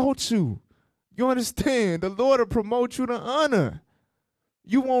exalt you. You understand? The Lord will promote you to honor.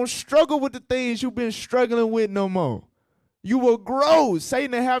 You won't struggle with the things you've been struggling with no more. You will grow.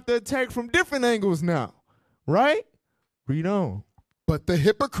 Satan will have to attack from different angles now. Right? Read on. But the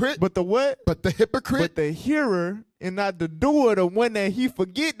hypocrite. But the what? But the hypocrite. But the hearer and not the doer, the one that he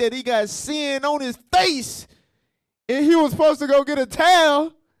forget that he got sin on his face. And he was supposed to go get a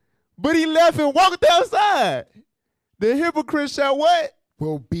towel, but he left and walked outside. The hypocrite shall what?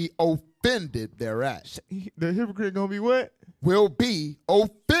 Will be offended thereat. The hypocrite gonna be what? Will be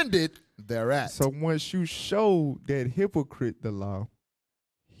offended thereat. So once you show that hypocrite the law,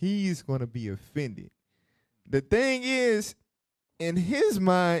 he's gonna be offended. The thing is, in his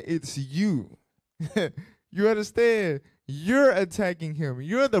mind, it's you. You understand? You're attacking him.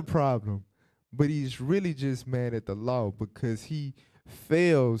 You're the problem. But he's really just mad at the law because he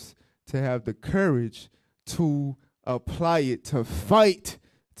fails to have the courage to apply it, to fight,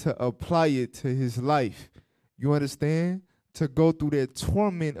 to apply it to his life. You understand? To go through that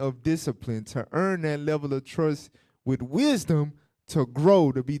torment of discipline, to earn that level of trust with wisdom, to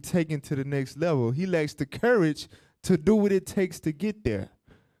grow, to be taken to the next level. He lacks the courage to do what it takes to get there.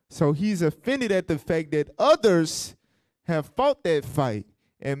 So he's offended at the fact that others have fought that fight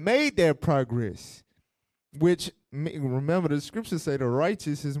and made their progress, which, remember, the scriptures say the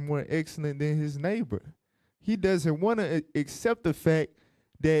righteous is more excellent than his neighbor. He doesn't want to accept the fact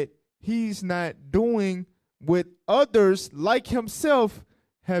that he's not doing what others like himself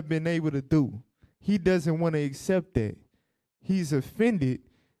have been able to do. He doesn't want to accept that. He's offended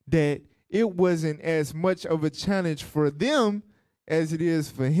that it wasn't as much of a challenge for them as it is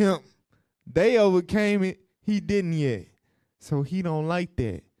for him. They overcame it. He didn't yet. So he don't like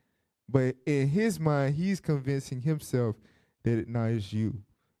that. But in his mind, he's convincing himself that it's you.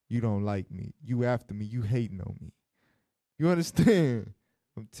 You don't like me. You after me. You hating on me. You understand?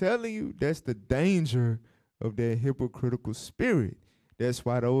 I'm telling you, that's the danger of that hypocritical spirit. That's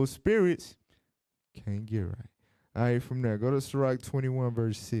why those spirits can't get right. All right, from there, go to Sirach 21,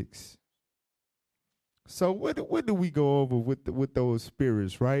 verse 6. So what do we go over with those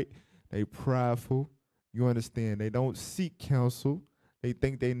spirits, right? They prideful. You understand? They don't seek counsel. They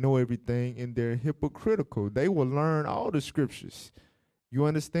think they know everything, and they're hypocritical. They will learn all the scriptures. You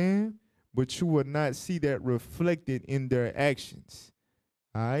understand? But you will not see that reflected in their actions.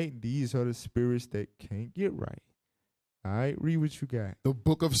 All right? These are the spirits that can't get right. All right, read what you got. The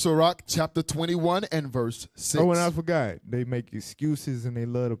book of Sirach, chapter 21 and verse 6. Oh, and I forgot. They make excuses and they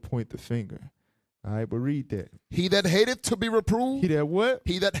love to point the finger. All right, but read that. He that hateth to be reproved. He that what?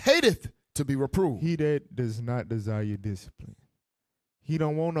 He that hateth to be reproved. He that does not desire discipline. He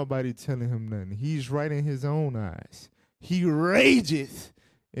don't want nobody telling him nothing. He's right in his own eyes. He rageth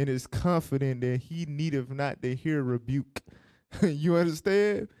and is confident that he needeth not to hear rebuke. You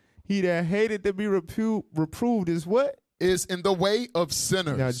understand? He that hated to be reproved is what? Is in the way of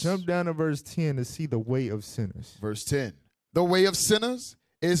sinners. Now jump down to verse 10 to see the way of sinners. Verse 10. The way of sinners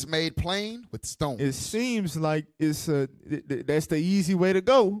is made plain with stones. It seems like that's the easy way to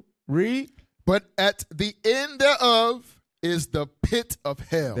go. Read. But at the end thereof is the pit of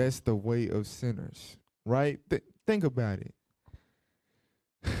hell. That's the way of sinners, right? Think about it.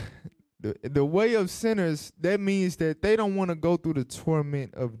 The way of sinners, that means that they don't want to go through the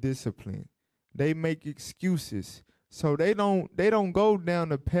torment of discipline. They make excuses. So they don't go down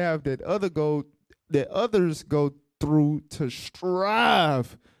the path that others go through to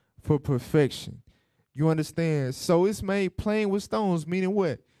strive for perfection. You understand? So it's made plain with stones, meaning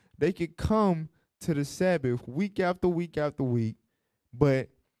what? They could come to the Sabbath week after week after week, but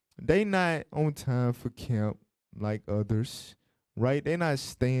they not on time for camp like others, right? They not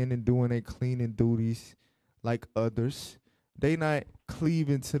staying and doing their cleaning duties like others. They not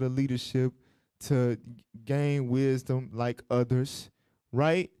cleaving to the leadership to gain wisdom like others,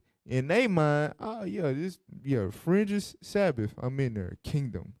 right? In their mind, fringes Sabbath, I'm in there,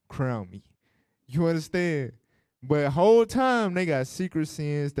 kingdom, crown me. You understand? But whole time they got secret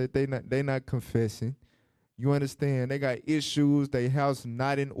sins that they not confessing. You understand? They got issues, their house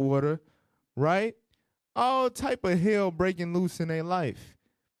not in order, right? All type of hell breaking loose in their life.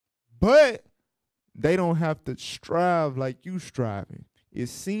 But they don't have to strive like you striving. It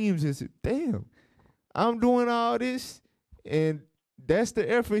seems as if, damn, I'm doing all this, and that's the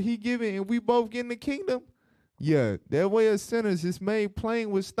effort he giving, and we both get in the kingdom. Yeah, that way of sinners is made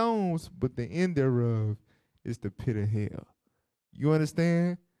plain with stones, but the end thereof is the pit of hell. You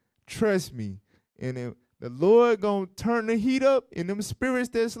understand? Trust me. And if the Lord gonna turn the heat up, and them spirits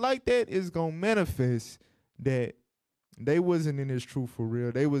that's like that is gonna manifest that they wasn't in this truth for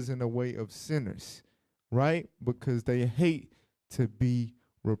real. They was in the way of sinners, right? Because they hate to be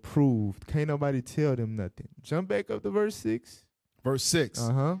reproved. Can't nobody tell them nothing. Jump back up to verse 6. Verse 6.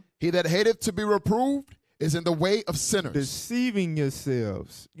 He that hateth to be reproved is in the way of sinners. Deceiving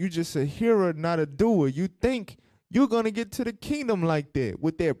yourselves. You just a hearer, not a doer. You think you're going to get to the kingdom like that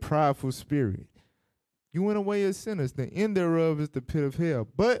with that prideful spirit. You in the way of sinners. The end thereof is the pit of hell.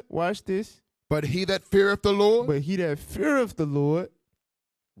 But, watch this. But he that feareth the Lord. But he that feareth the Lord.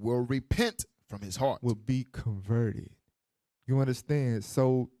 Will repent from his heart. Will be converted. You understand?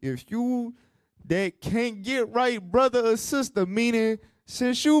 So if you that can't get right, brother or sister, meaning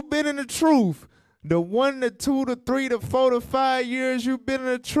since you've been in the truth, the 1 to 2 to 3 to 4 to 5 years you've been in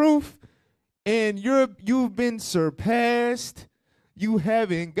the truth, and you've been surpassed, you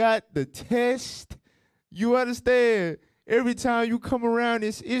haven't got the test. You understand? Every time you come around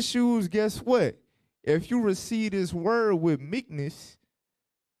these issues, guess what? If you receive this word with meekness,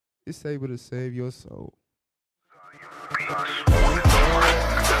 it's able to save your soul.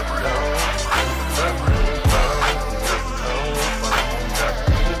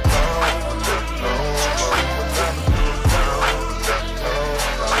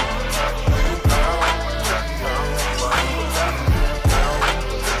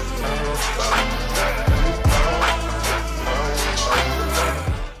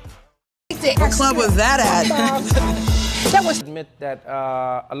 What club was that at? That was admit that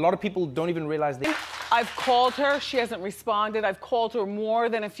a lot of people don't even realize they. I've called her. She hasn't responded. I've called her more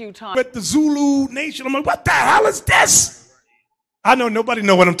than a few times. But the Zulu Nation, I'm like, what the hell is this? I know nobody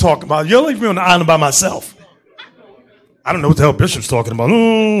know what I'm talking about. You'll leave me on the island by myself. I don't know what the hell Bishop's talking about.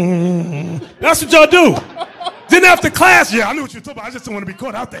 That's what y'all do. Then after class, yeah, I knew what you were talking about. I just didn't want to be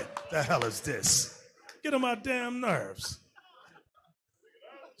caught out there. The hell is this? Get on my damn nerves.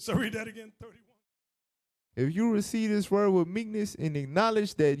 So read that again, 31. If you receive this word with meekness and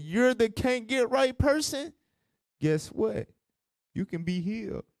acknowledge that you're the can't get right person, guess what? You can be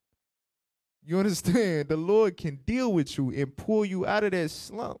healed. You understand? The Lord can deal with you and pull you out of that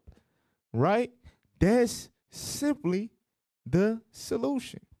slump, right? That's simply the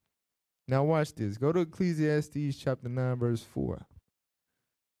solution. Now watch this. Go to Ecclesiastes chapter 9, verse 4.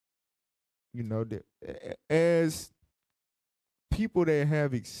 You know, that as people that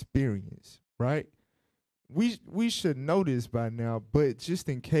have experience, right? We should know this by now, but just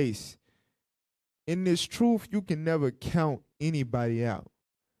in case, in this truth, you can never count anybody out.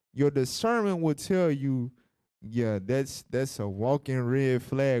 Your discernment will tell you yeah, that's a walking red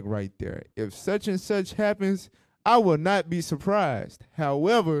flag right there. If such and such happens, I will not be surprised.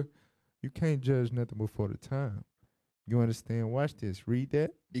 However, you can't judge nothing before the time. You understand? Watch this. Read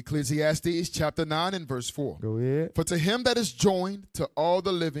that. Ecclesiastes chapter 9 and verse 4. Go ahead. For to him that is joined to all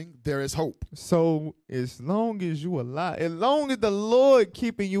the living, there is hope. So as long as you alive, as long as the Lord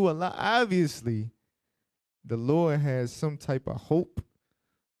keeping you alive, obviously, the Lord has some type of hope,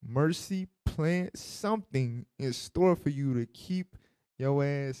 mercy, plan, something in store for you to keep your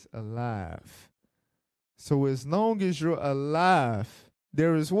ass alive. So as long as you're alive,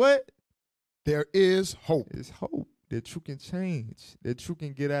 there is what? There is hope. There's hope that you can change, that you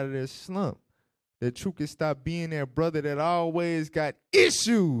can get out of that slump, that you can stop being that brother that always got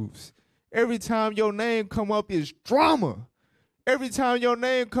issues. Every time your name come up is drama. Every time your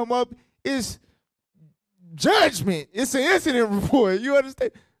name come up is judgment. It's an incident report. You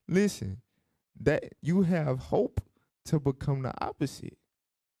understand? Listen, that you have hope to become the opposite.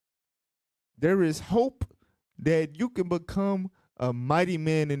 There is hope that you can become a mighty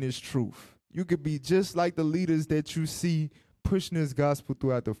man in his truth. You could be just like the leaders that you see pushing this gospel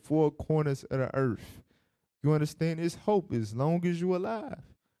throughout the four corners of the earth. You understand? It's hope as long as you're alive.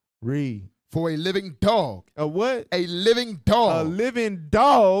 Read. For a living dog. A what? A living dog. A living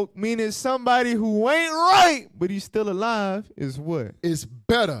dog, meaning somebody who ain't right, but he's still alive, is what? Is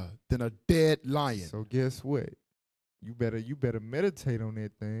better than a dead lion. So guess what? You better meditate on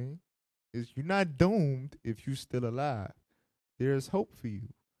that thing. You're not doomed if you're still alive. There's hope for you.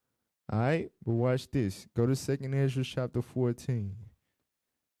 All right? But watch this. Go to 2nd Ezra chapter 14.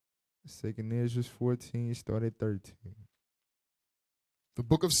 2nd Ezra 14, start at 13. The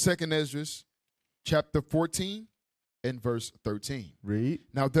book of 2nd Ezra, chapter 14 and verse 13. Read.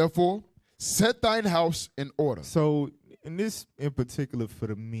 Now therefore, set thine house in order. So, in this in particular for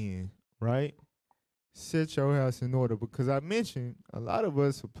the men, right? Set your house in order, because I mentioned a lot of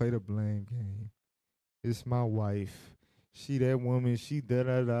us will play the blame game. It's my wife. She that woman, she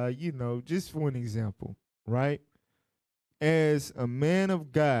da-da-da, you know, just for an example, right? As a man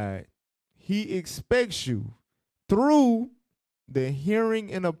of God, he expects you through the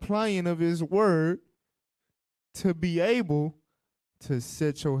hearing and applying of his word to be able to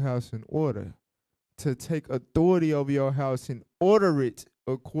set your house in order, to take authority over your house and order it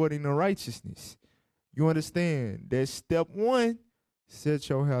according to righteousness. You understand? That's step one, set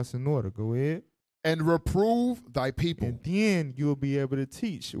your house in order. Go ahead. And reprove thy people. And then you'll be able to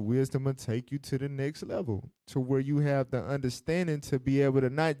teach. Wisdom will take you to the next level, to where you have the understanding to be able to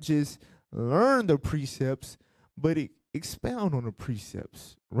not just learn the precepts, but expound on the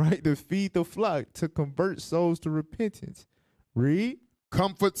precepts, right? To feed the flock, to convert souls to repentance. Read.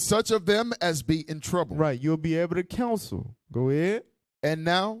 Comfort such of them as be in trouble. Right, you'll be able to counsel. Go ahead. And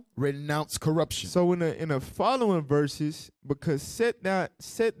now renounce corruption. So in the following verses, because set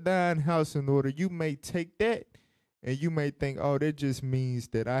thine house in order, you may take that and you may think, oh, that just means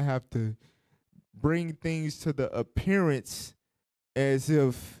that I have to bring things to the appearance as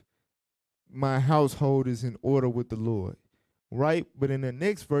if my household is in order with the Lord, right? But in the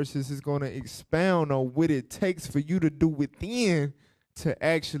next verses, it's going to expound on what it takes for you to do within to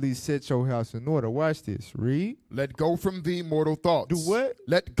actually set your house in order. Watch this. Read. Let go from thee mortal thoughts. Do what?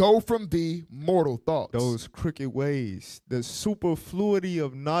 Let go from thee mortal thoughts. Those crooked ways, the superfluity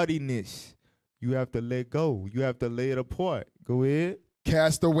of naughtiness, you have to let go. You have to lay it apart. Go ahead.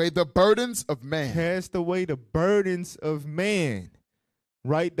 Cast away the burdens of man. Cast away the burdens of man,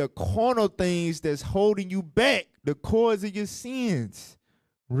 right? The carnal things that's holding you back, the cause of your sins.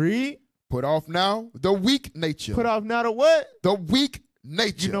 Read. Put off now the weak nature. Put off now the what? The weak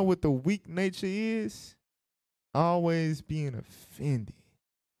nature. You know what the weak nature is? Always being offended.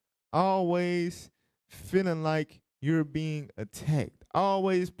 Always feeling like you're being attacked.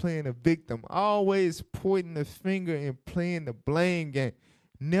 Always playing a victim. Always pointing the finger and playing the blame game.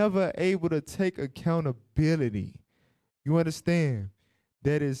 Never able to take accountability. You understand?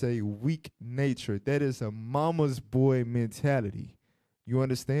 That is a weak nature. That is a mama's boy mentality. You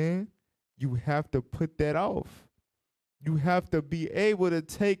understand? You have to put that off. You have to be able to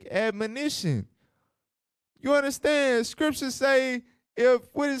take admonition. You understand? Scriptures say, if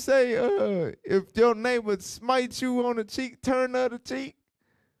your neighbor smites you on the cheek, turn the other cheek.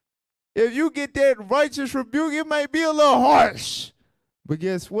 If you get that righteous rebuke, it may be a little harsh. But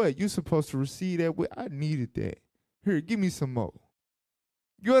guess what? You're supposed to receive that. I needed that. Here, give me some more.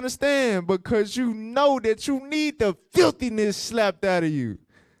 You understand? Because you know that you need the filthiness slapped out of you.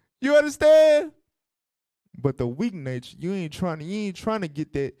 You understand? But the weak nature, you ain't trying to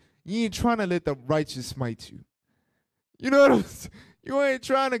get that. You ain't trying to let the righteous smite you. You know what I'm saying? You ain't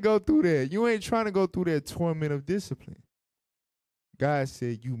trying to go through that. You ain't trying to go through that torment of discipline. God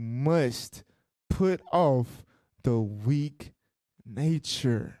said you must put off the weak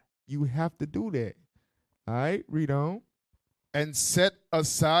nature. You have to do that. All right, read on. And set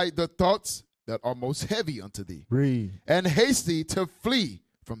aside the thoughts that are most heavy unto thee. Read. And haste thee to flee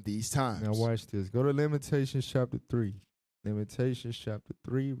from these times. Now watch this. Go to Lamentations chapter 3. Lamentations chapter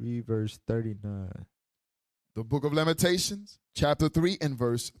 3, read verse 39. The book of Lamentations, chapter 3 and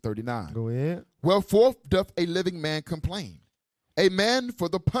verse 39. Go ahead. Wherefore doth a living man complain? A man for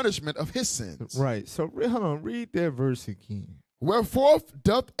the punishment of his sins. Right. So hold on. Read that verse again. Wherefore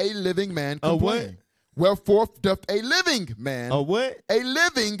doth a living man complain? Wherefore doth a living man. A what? A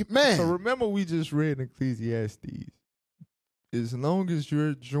living man. So remember we just read in Ecclesiastes. As long as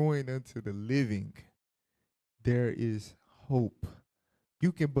you're joined unto the living, there is hope.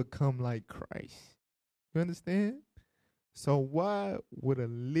 You can become like Christ. You understand? So why would a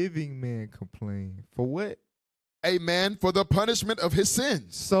living man complain? For what? A man for the punishment of his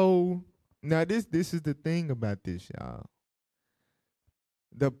sins. So now this is the thing about this, y'all.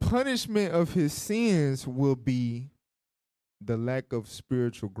 The punishment of his sins will be the lack of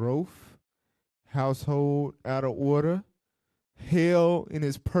spiritual growth, household out of order, hell in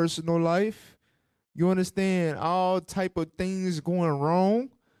his personal life. You understand? All type of things going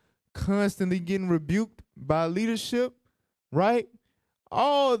wrong, constantly getting rebuked by leadership, right?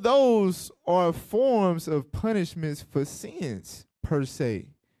 All those are forms of punishments for sins, per se.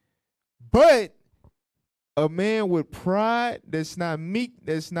 But a man with pride that's not meek,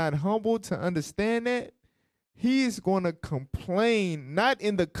 that's not humble to understand that, he's going to complain, not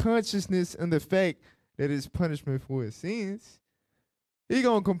in the consciousness and the fact that it's punishment for his sins. He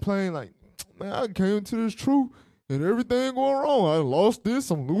going to complain like, man, I came to this truth and everything going wrong. I lost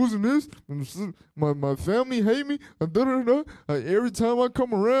this, I'm losing this, my family hate me, every time I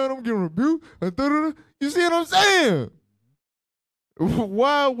come around, I'm getting rebuked. You see what I'm saying?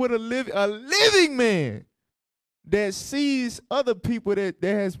 Why would a living man that sees other people that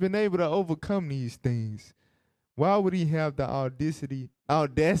has been able to overcome these things, why would he have the audacity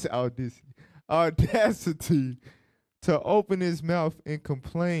to open his mouth and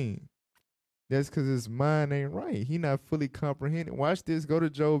complain? That's because his mind ain't right. He not fully comprehending. Watch this. Go to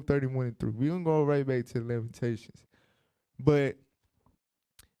Job 31:3. We're going to go right back to the Lamentations. But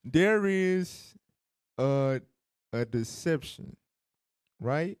there is a deception,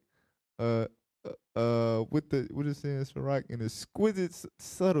 right? With what it says, right? An exquisite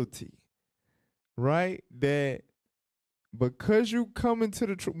subtlety, right? That because you come into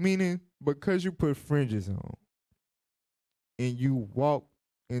the truth, meaning because you put fringes on and you walk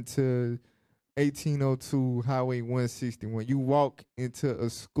into 1802 Highway 161, you walk into a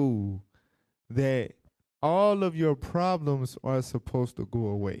school that all of your problems are supposed to go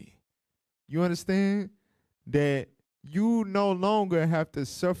away. You understand? That you no longer have to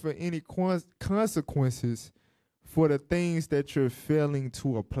suffer any consequences for the things that you're failing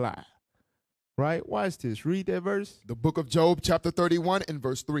to apply. Right? Watch this. Read that verse. The book of Job, chapter 31 and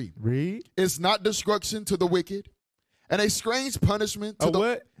verse 3. Read. Is not destruction to the wicked, and a strange punishment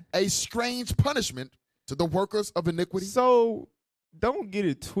to a strange punishment to the workers of iniquity? So don't get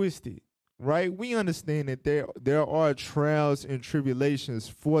it twisted, right? We understand that there are trials and tribulations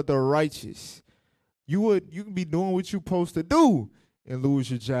for the righteous. You can be doing what you're supposed to do and lose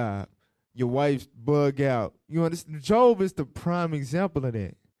your job. Your wife bug out. You understand? Job is the prime example of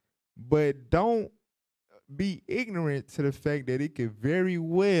that. But don't be ignorant to the fact that it could very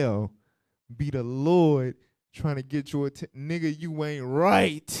well be the Lord trying to get your nigga, you ain't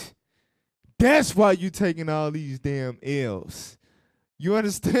right. That's why you taking all these damn L's. You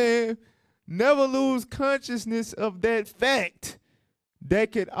understand? Never lose consciousness of that fact.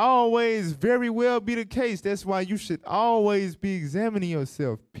 That could always very well be the case. That's why you should always be examining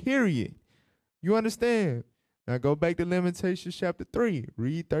yourself, period. You understand? Now go back to Lamentations chapter 3.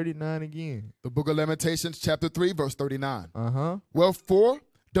 Read 39 again. The book of Lamentations chapter 3 verse 39. Uh-huh. Wherefore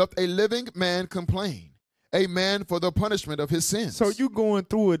doth a living man complain? A man for the punishment of his sins. So you going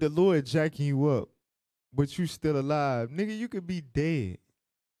through it, the Lord jacking you up, but you still alive. Nigga, you could be dead.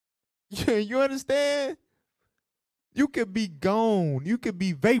 You understand? You could be gone. You could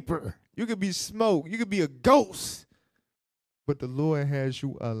be vapor. You could be smoke. You could be a ghost. But the Lord has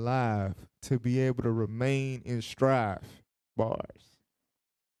you alive to be able to remain and strive. Bars.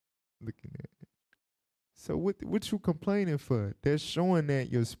 Looking at it. So what you complaining for? That's showing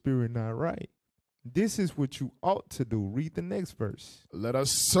that your spirit not right. This is what you ought to do. Read the next verse. Let us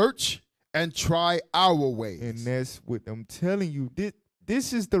search and try our ways. And that's what I'm telling you.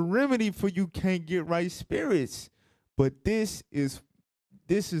 This is the remedy for you can't get right spirits. But this is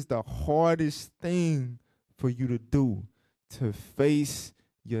this is the hardest thing for you to do, to face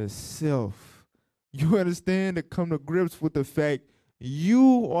yourself. You understand? To come to grips with the fact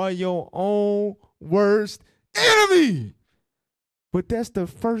you are your own worst enemy. But that's the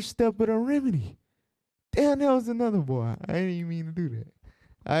first step of the remedy. Damn, that was another boy. I didn't even mean to do that.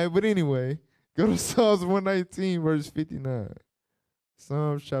 All right, but anyway, go to Psalms 119, verse 59.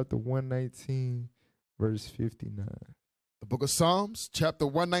 Psalms chapter 119, verse 59. The book of Psalms, chapter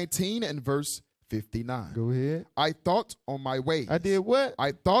 119 and verse 59. Go ahead. I thought on my ways. I did what?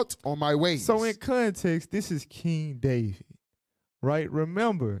 I thought on my ways. So in context, this is King David, right?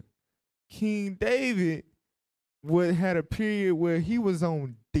 Remember, King David had a period where he was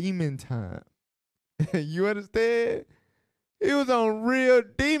on demon time. You understand? He was on real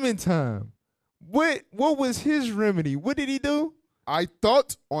demon time. What was his remedy? What did he do? I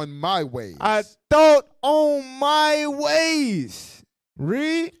thought on my ways. I thought on my ways.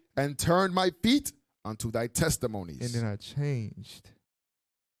 Read. And turned my feet unto thy testimonies. And then I changed.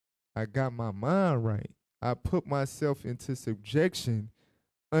 I got my mind right. I put myself into subjection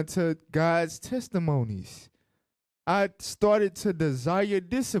unto God's testimonies. I started to desire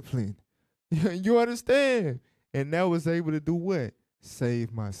discipline. You understand? And that was able to do what?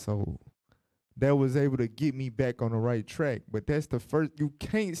 Save my soul. That was able to get me back on the right track. But that's the first. You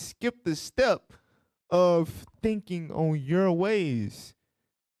can't skip the step of thinking on your ways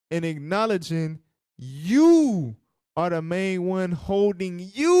and acknowledging you are the main one holding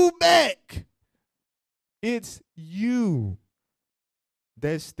you back. It's you.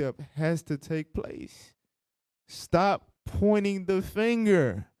 That step has to take place. Stop pointing the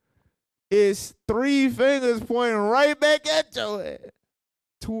finger. It's 3 fingers pointing right back at your head.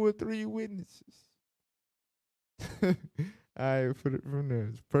 2 or 3 witnesses. All right, from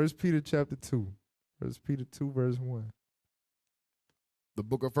there. 1 Peter chapter 2. 1 Peter 2, verse 1. The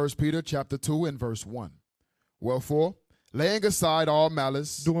book of 1 Peter chapter 2 and verse 1. Wherefore, laying aside all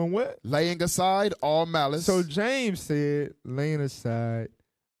malice. Doing what? Laying aside all malice. So James said, laying aside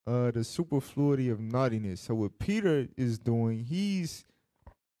the superfluity of naughtiness. So what Peter is doing, he's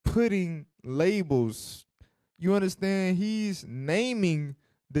putting labels. You understand? He's naming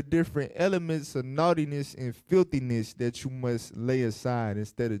the different elements of naughtiness and filthiness that you must lay aside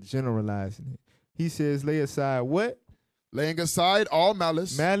instead of generalizing it. He says, lay aside what? Laying aside all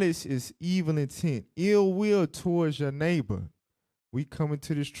malice. Malice is evil intent, ill will towards your neighbor. We come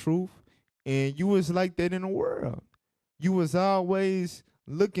into this truth, and you was like that in the world. You was always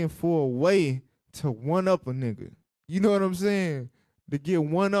looking for a way to one-up a nigga. You know what I'm saying? To get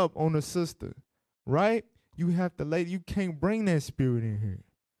one-up on a sister, right? You have to you can't bring that spirit in here.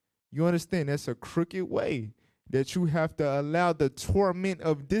 You understand? That's a crooked way that you have to allow the torment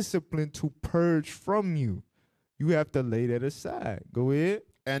of discipline to purge from you. You have to lay that aside. Go ahead.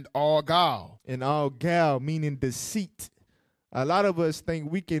 And all guile. And all guile, meaning deceit. A lot of us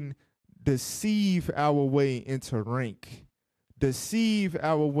think we can deceive our way into rank, deceive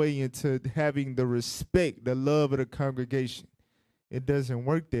our way into having the respect, the love of the congregation. It doesn't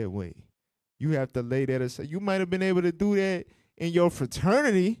work that way. You have to lay that aside. You might have been able to do that in your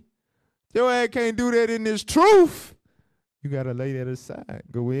fraternity. Your ass can't do that in this truth. You got to lay that aside.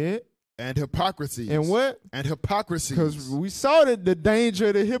 Go ahead. And hypocrisy. And what? And hypocrisy. Because we saw the danger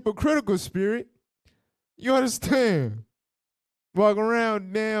of the hypocritical spirit. You understand? Walk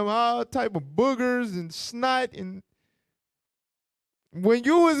around damn all type of boogers and snot. And when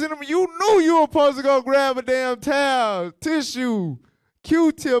you was in them, you knew you were supposed to go grab a damn towel, tissue,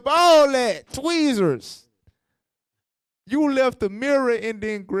 Q-tip, all that, tweezers. You left the mirror and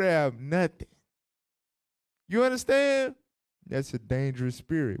didn't grab nothing. You understand? That's a dangerous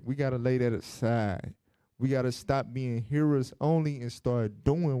spirit. We got to lay that aside. We got to stop being hearers only and start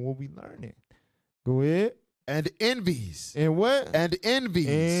doing what we learning. Go ahead. And envies. And what? And envies.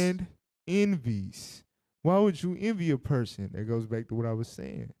 And envies. Why would you envy a person? That goes back to what I was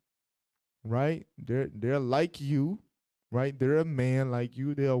saying. Right? They're like you. Right? They're a man like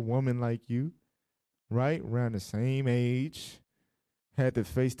you. They're a woman like you. Right? Around the same age. Had to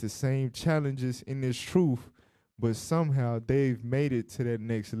face the same challenges in this truth. But somehow they've made it to that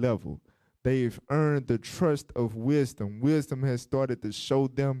next level. They've earned the trust of wisdom. Wisdom has started to show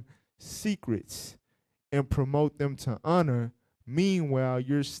them secrets and promote them to honor. Meanwhile,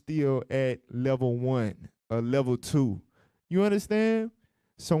 you're still at level 1 or level 2. You understand?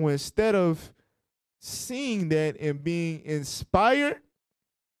 So instead of seeing that and being inspired,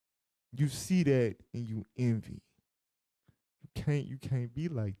 you see that and you envy. You can't be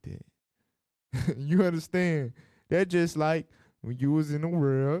like that. You understand? That just like when you was in the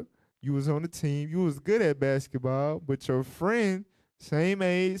world, you was on the team, you was good at basketball, but your friend same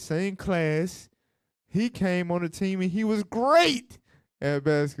age, same class. He came on the team and he was great at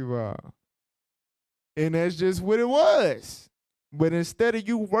basketball. And that's just what it was. But instead of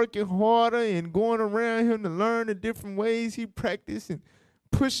you working harder and going around him to learn the different ways he practiced and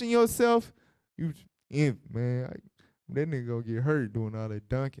pushing yourself, that nigga gonna get hurt doing all that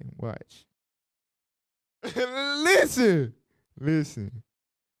dunking. Watch. Listen.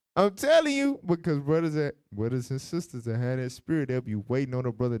 I'm telling you, because brothers and sisters that have that spirit, they'll be waiting on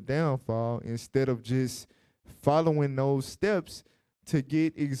a brother downfall instead of just following those steps to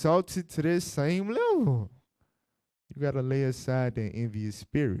get exalted to that same level. You got to lay aside that envious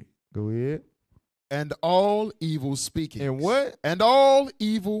spirit. Go ahead. And all evil speaking. And what? And all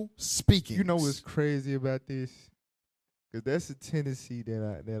evil speaking. You know what's crazy about this? Because that's a tendency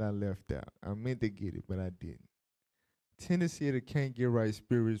that I left out. I meant to get it, but I didn't. Tendency that can't get right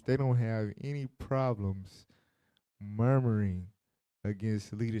spirits, they don't have any problems murmuring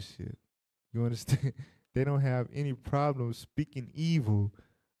against leadership. You understand? They don't have any problems speaking evil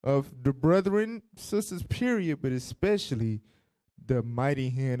of the brethren, sisters, period, but especially the mighty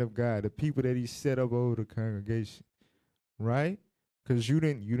hand of God, the people that he set up over the congregation, right? Because you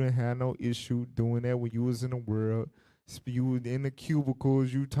didn't have no issue doing that when you was in the world. You was in the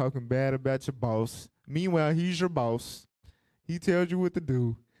cubicles, you talking bad about your boss. Meanwhile, he's your boss. He tells you what to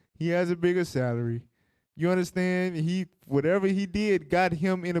do. He has a bigger salary. You understand? Whatever he did got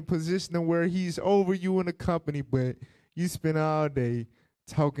him in a position where he's over you in the company, but you spend all day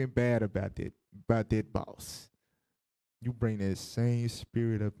talking bad about that boss. You bring that same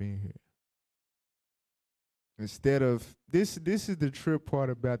spirit up in here. Instead of this is the trip part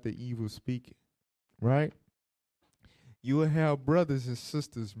about the evil speaking, right? You will have brothers and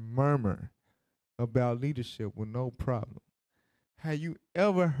sisters murmur about leadership with no problem. Have you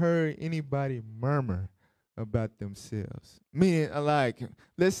ever heard anybody murmur about themselves? Meaning, like,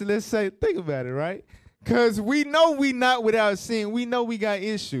 let's say, think about it, right? Because we know we not without sin. We know we got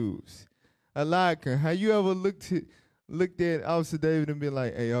issues. Have you ever looked at Officer David and been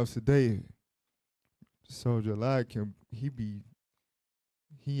like, hey, Officer David, Soldier him,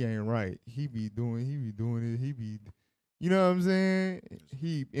 he ain't right. He be doing it. You know what I'm saying?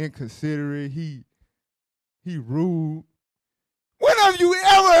 He inconsiderate. He rude. When have you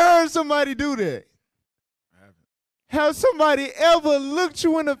ever heard somebody do that? I haven't. Have somebody ever looked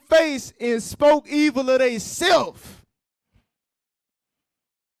you in the face and spoke evil of themselves?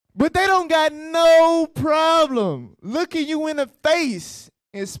 But they don't got no problem looking you in the face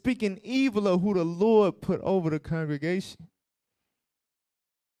and speaking evil of who the Lord put over the congregation.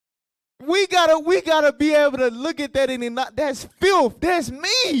 We gotta be able to look at that and not, that's filth. That's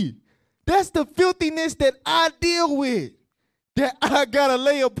me. That's the filthiness that I deal with, that I gotta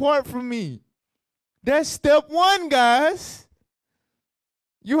lay apart from me. That's step one, guys.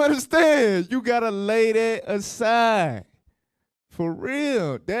 You understand? You gotta lay that aside. For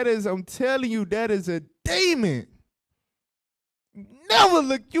real. I'm telling you, that is a demon.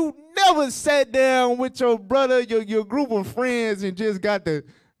 You never sat down with your brother, your group of friends, and just got to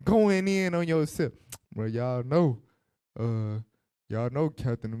going in on yourself. Well, y'all know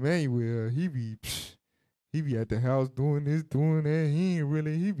Captain Immanuel, he be at the house doing this, doing that.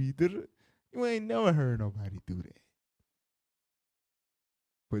 You ain't never heard nobody do that.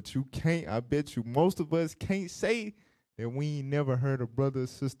 But you can't, I bet you most of us can't say that we ain't never heard a brother or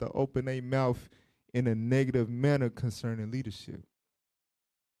sister open their mouth in a negative manner concerning leadership.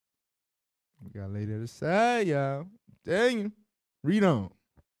 We gotta lay that aside, y'all. Dang you. Read on.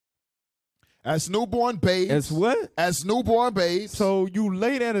 As newborn babes. As what? As newborn babes. So you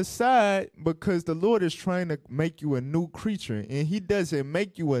lay that aside because the Lord is trying to make you a new creature, and he doesn't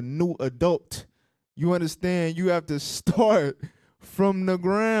make you a new adult. You understand? You have to start from the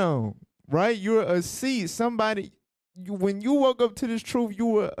ground, right? You're a seed. When you woke up to this truth, you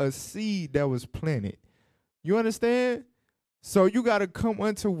were a seed that was planted. You understand? So you got to come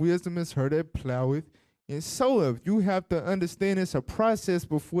unto wisdom as her that ploweth and soweth. You have to understand it's a process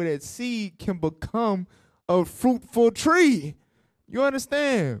before that seed can become a fruitful tree. You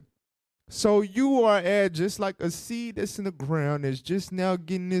understand? So you are just like a seed that's in the ground that's just now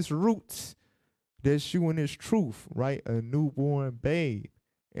getting its roots. That's you in this truth, right? A newborn babe.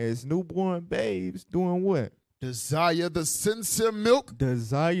 As newborn babes doing what? Desire the sincere milk.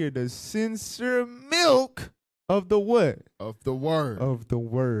 Desire the sincere milk of the what? Of the word. Of the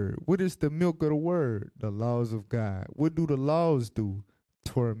word. What is the milk of the word? The laws of God. What do the laws do?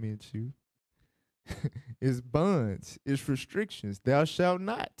 Torment you. It's bonds. It's restrictions. Thou shalt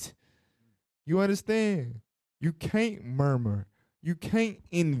not. You understand? You can't murmur. You can't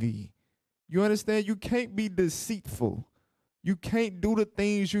envy. You understand? You can't be deceitful. You can't do the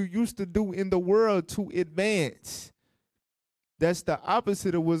things you used to do in the world to advance. That's the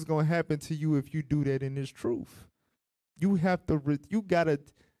opposite of what's going to happen to you if you do that in this truth. You have to, you got to,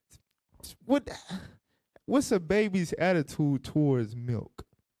 what's a baby's attitude towards milk?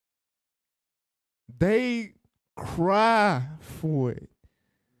 They cry for it.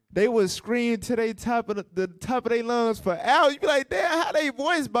 They would scream to the top of the top of their lungs for hours. You be like, damn, how they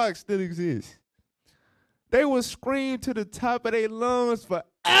voice box still exists? They would scream to the top of their lungs for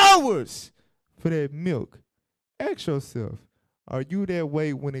hours for that milk. Ask yourself, are you that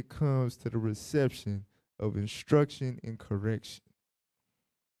way when it comes to the reception of instruction and correction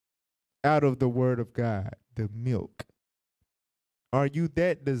out of the word of God, the milk? Are you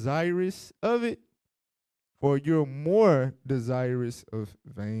that desirous of it? Or you're more desirous of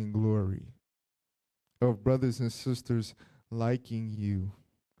vainglory, of brothers and sisters liking you,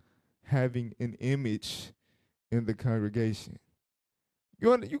 having an image in the congregation?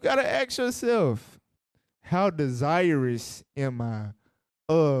 You got to ask yourself, how desirous am I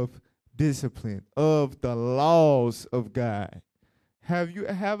of discipline, of the laws of God?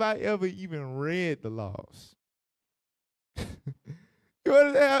 Have I ever even read the laws?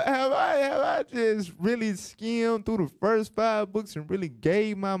 Have I just really skimmed through the first 5 books and really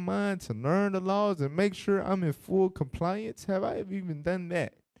gave my mind to learn the laws and make sure I'm in full compliance? Have I ever even done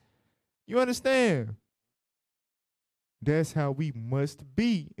that? You understand? That's how we must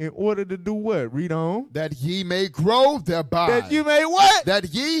be in order to do what? Read on. That ye may grow thereby. That you may what?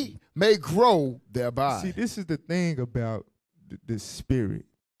 That ye may grow thereby. See, this is the thing about the Spirit,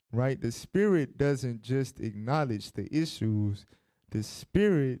 right? The Spirit doesn't just acknowledge the issues. The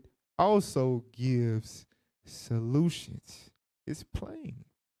Spirit also gives solutions. It's plain.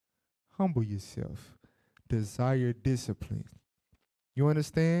 Humble yourself. Desire discipline. You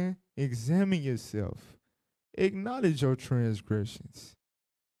understand? Examine yourself. Acknowledge your transgressions.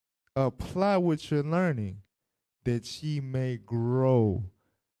 Apply what you're learning, that ye may grow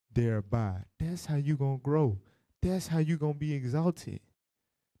thereby. That's how you're going to grow. That's how you're going to be exalted.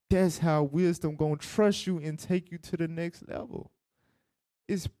 That's how wisdom going to trust you and take you to the next level.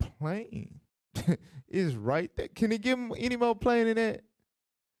 It's plain. It's right there. Can it get any more plain than that?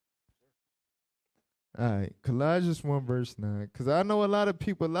 All right, Colossians 1 verse 9. Because I know a lot of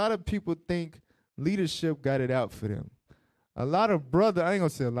people think leadership got it out for them. A lot of brothers, I ain't going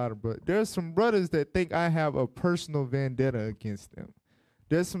to say a lot of brothers. There's some brothers that think I have a personal vendetta against them.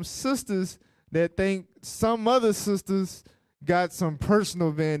 There's some sisters that think some other sisters got some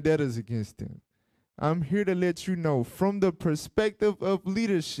personal vendettas against them. I'm here to let you know, from the perspective of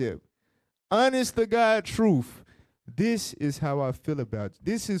leadership, honest to God truth, this is how I feel about you.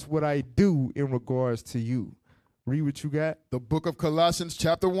 This is what I do in regards to you. Read what you got. The book of Colossians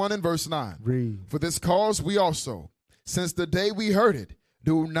chapter 1 and verse 9. Read. For this cause we also, since the day we heard it,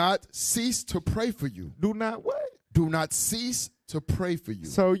 do not cease to pray for you. Do not what? Do not cease to pray for you.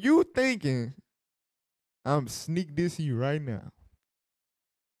 So you thinking, I'm sneak dissing you right now.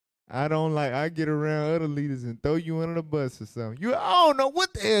 I get around other leaders and throw you under the bus or something. I don't know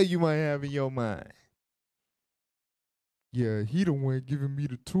what the hell you might have in your mind. Yeah, he the one giving me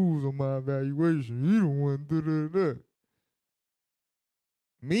the tools on my evaluation. He the one da-da-da.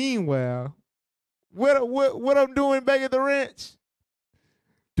 Meanwhile, what I'm doing back at the ranch?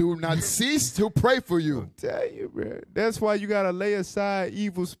 Do not cease to pray for you. I'll tell you, bro. That's why you got to lay aside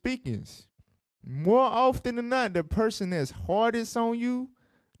evil speakings. More often than not, the person that's hardest on you,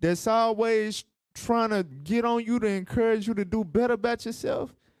 that's always trying to get on you to encourage you to do better about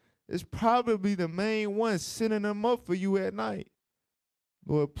yourself, is probably the main one setting them up for you at night.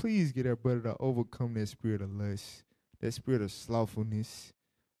 Lord, please get that brother to overcome that spirit of lust, that spirit of slothfulness.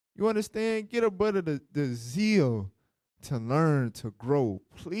 You understand? Get a brother the zeal to learn, to grow,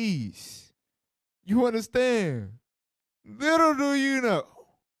 please. You understand? Little do you know.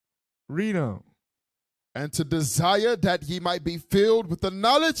 Read on. And to desire that ye might be filled with the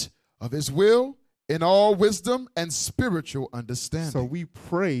knowledge of his will in all wisdom and spiritual understanding. So we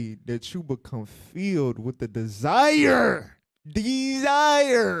pray that you become filled with the desire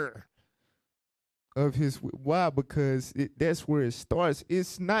of his. Why? Because that's where it starts. You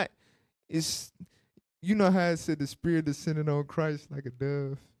know how it said the Spirit descended on Christ like a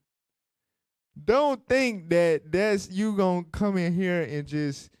dove? Don't think that that's you going to come in here and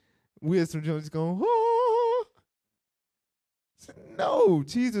just, wisdom just going, oh. No,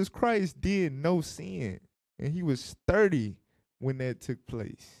 Jesus Christ did no sin. And he was 30 when that took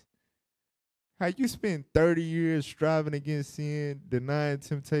place. How you spend 30 years striving against sin, denying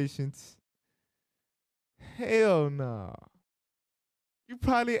temptations? Hell no. You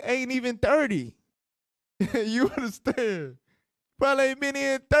probably ain't even 30. You understand? Probably ain't been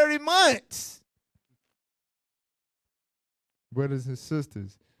here in 30 months. Brothers and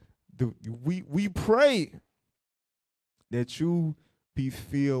sisters, we pray that you be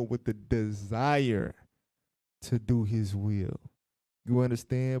filled with the desire to do his will. You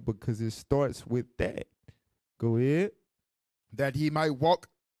understand? Because it starts with that. Go ahead. That he might walk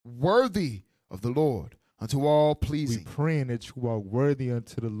worthy of the Lord unto all pleasing. We praying that you walk worthy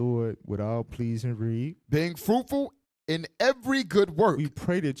unto the Lord with all pleasing. Read. Being fruitful in every good work. We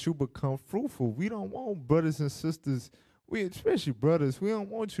pray that you become fruitful. We don't want brothers and sisters, especially brothers, we don't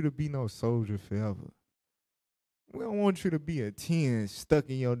want you to be no soldier forever. We don't want you to be a 10 stuck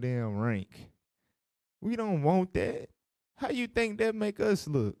in your damn rank. We don't want that. How you think that make us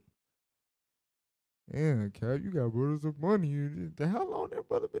look? Yeah, Cap, you got brothers of money. How long that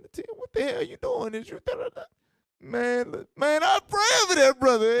brother been a 10? What the hell you doing? Is you man, I pray for that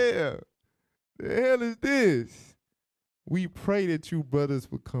brother. Hell. The hell is this? We pray that you brothers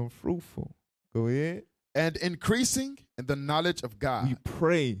become fruitful. Go ahead. And increasing in the knowledge of God. We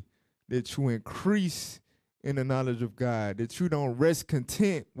pray that you increase in the knowledge of God, that you don't rest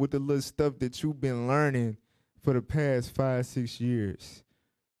content with the little stuff that you've been learning for the past 5-6 years.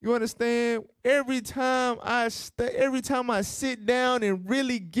 You understand? Every time I sit down and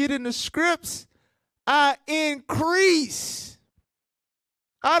really get in the scripts, I increase.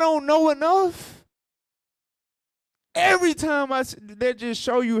 I don't know enough. Every time that just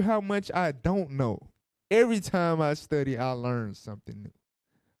show you how much I don't know. Every time I study, I learn something new.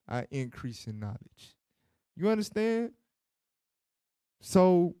 I increase in knowledge. You understand?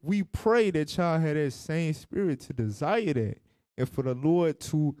 So we pray that y'all have that same spirit to desire that, and for the Lord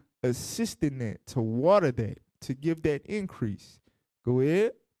to assist in that, to water that, to give that increase. Go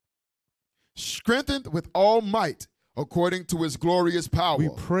ahead. Strengthened with all might according to his glorious power. We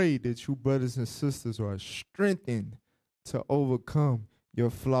pray that you brothers and sisters are strengthened to overcome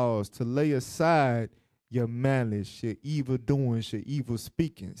your flaws, to lay aside your malice, your evil doings, your evil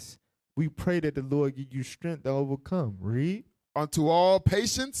speakings. We pray that the Lord give you strength to overcome. Read. Unto all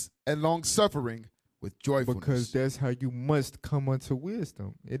patience and long suffering with joyfulness. Because that's how you must come unto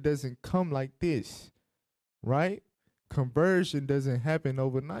wisdom. It doesn't come like this, right? Conversion doesn't happen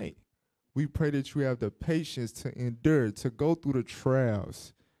overnight. We pray that you have the patience to endure, to go through the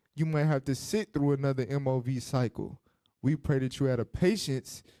trials. You might have to sit through another MOV cycle. We pray that you have the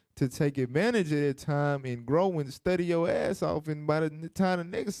patience to take advantage of that time and grow and study your ass off. And by the time the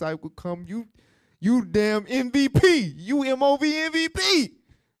next cycle come, you damn MVP. You MOV MVP.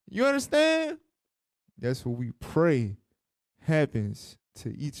 You understand? That's what we pray happens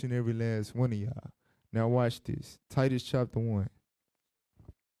to each and every last one of y'all. Now watch this. Titus chapter 1.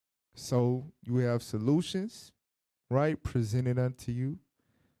 So you have solutions, right, presented unto you.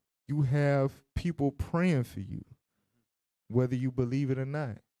 You have people praying for you, whether you believe it or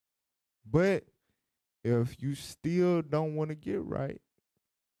not. But if you still don't want to get right,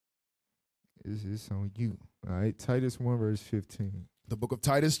 it's on you. All right, Titus 1 verse 15. The book of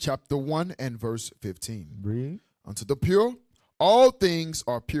Titus chapter 1 and verse 15. Read. Unto the pure, all things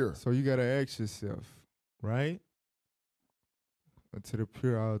are pure. So you got to ask yourself, right? Unto the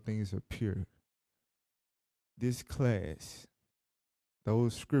pure, all things are pure. This class,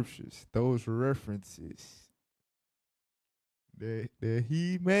 those scriptures, those references that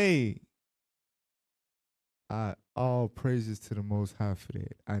he made, all praises to the Most High for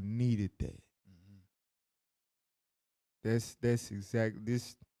that. I needed that. That's exactly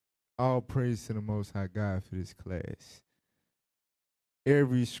this. All praise to the Most High God for this class.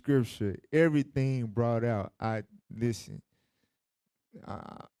 Every scripture, everything brought out. Listen.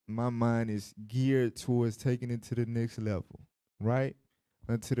 My mind is geared towards taking it to the next level, right?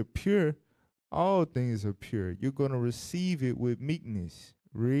 Unto the pure, all things are pure. You're going to receive it with meekness.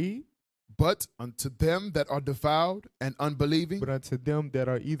 Read. But unto them that are defiled and unbelieving. But unto them that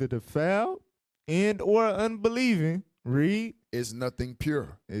are either defiled and or unbelieving. Read. Is nothing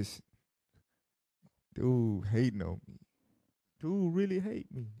pure. It's, dude hating on me. Dude really hate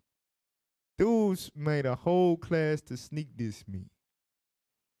me. Dude's made a whole class to sneak diss me.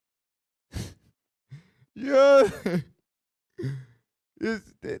 Yeah.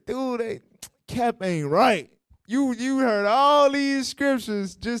 Dude, Cap ain't right. You heard all these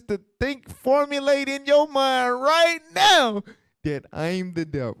scriptures just to formulate in your mind right now that I'm the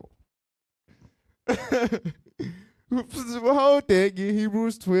devil. Hold that, get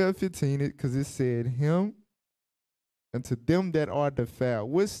Hebrews 12:15, because it said him unto them that are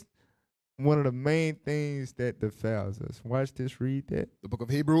defiled. What's one of the main things that defiles us? Watch this, read that. The book of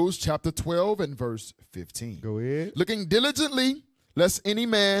Hebrews chapter 12 and verse 15. Go ahead. Looking diligently, lest any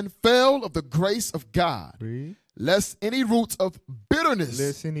man fail of the grace of God, Read. lest any root of bitterness.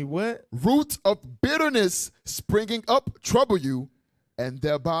 Lest any what? Root of bitterness springing up trouble you, and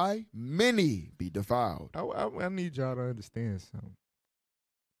thereby many be defiled. I need y'all to understand something.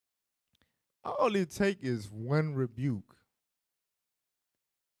 All it take is one rebuke.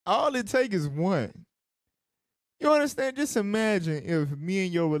 All it take is one. You understand? Just imagine if me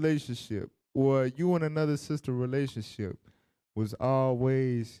and your relationship, or you and another sister relationship, was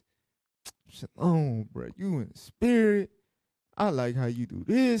always shalom, bro. You in the spirit. I like how you do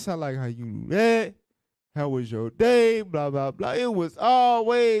this. I like how you do that. How was your day? Blah, blah, blah. It was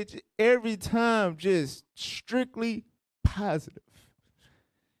always, every time, just strictly positive.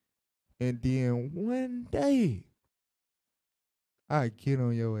 And then one day, I get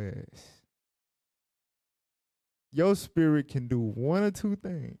on your ass. Your spirit can do one or two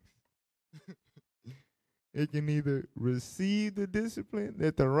things. It can either receive the discipline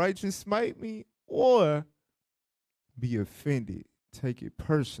that the righteous smite me, or be offended, take it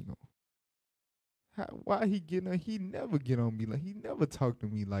personal. Why he getting on? He never get on me he never talk to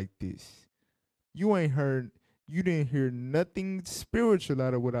me like this. You didn't hear nothing spiritual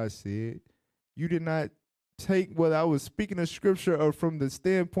out of what I said. You did not take what I was speaking of scripture, or from the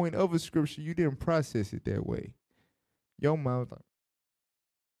standpoint of a scripture, you didn't process it that way. Your mouth,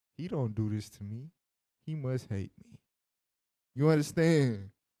 he don't do this to me. He must hate me. You understand?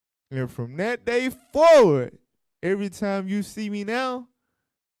 And from that day forward, every time you see me now,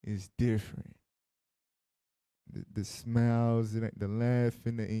 it's different. The smiles, the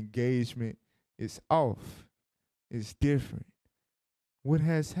laughing, the engagement, it's off. It's different. What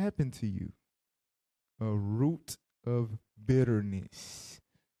has happened to you? A root of bitterness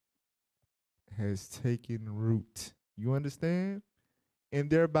has taken root. You understand? And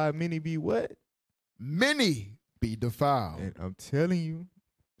thereby many be what? Many be defiled. And I'm telling you,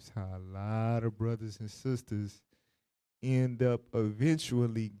 it's how a lot of brothers and sisters end up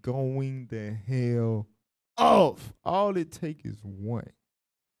eventually going the hell off. All it take is one.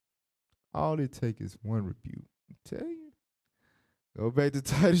 All it take is one rebuke. I tell you. Go back to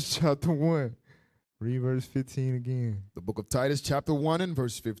Titus chapter 1. Read verse 15 again. The book of Titus chapter 1 and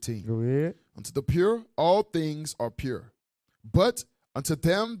verse 15. Go ahead. Unto the pure, all things are pure. But unto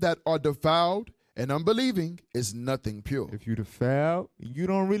them that are defiled and unbelieving is nothing pure. If you defiled, you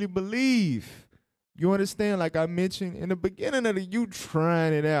don't really believe. You understand? Like I mentioned in the beginning of you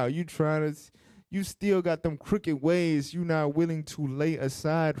trying it out. You still got them crooked ways you not willing to lay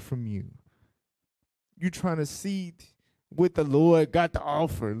aside from you. You trying to see what the Lord got to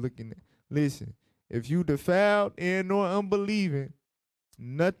offer. Listen, if you defiled and nor unbelieving,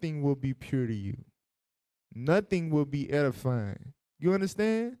 nothing will be pure to you. Nothing will be edifying. You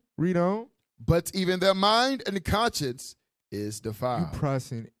understand? Read on. But even their mind and conscience is defiled.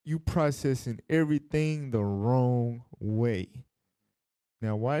 You processing everything the wrong way.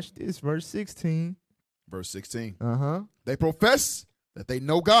 Now watch this, verse 16. Verse 16. Uh-huh. They profess that they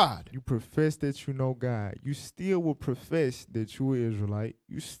know God. You profess that you know God. You still will profess that you are Israelite.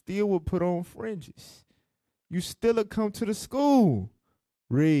 You still will put on fringes. You still will come to the school.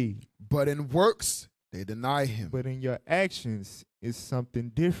 Read. But in works, they deny him. But in your actions, it's something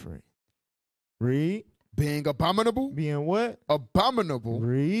different. Read. Being abominable. Being what? Abominable.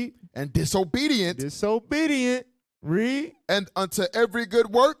 Read. And disobedient. Disobedient. Read. And unto every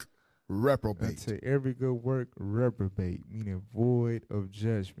good work, reprobate. Unto every good work, reprobate, meaning void of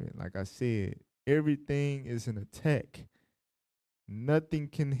judgment. Like I said, everything is an attack. Nothing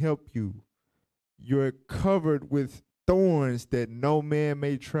can help you. You're covered with thorns that no man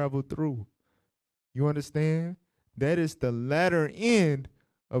may travel through. You understand? That is the latter end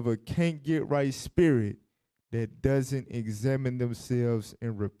of a can't get right spirit that doesn't examine themselves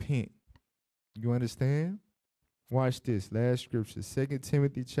and repent. You understand? Watch this. Last scripture, 2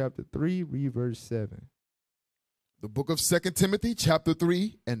 Timothy chapter 3, read verse 7. The book of 2 Timothy chapter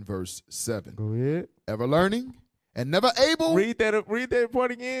 3 and verse 7. Go ahead. Ever learning and never able. Read that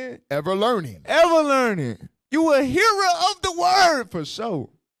part again. Ever learning. Ever learning. You a hearer of the word for sure.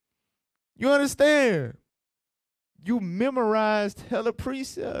 You understand? You memorized hella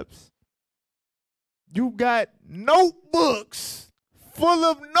precepts. You got notebooks full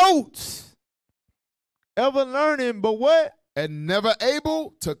of notes. Ever learning, but what? And never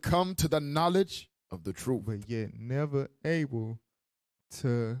able to come to the knowledge of the truth. But yet never able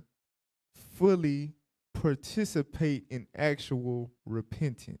to fully participate in actual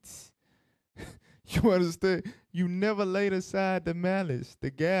repentance. You understand? You never laid aside the malice, the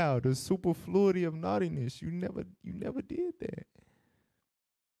gall, the superfluity of naughtiness. You never did that.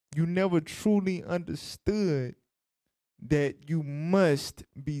 You never truly understood that you must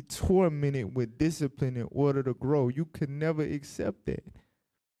be tormented with discipline in order to grow. You could never accept that.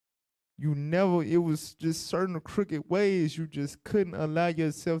 It was just certain crooked ways you just couldn't allow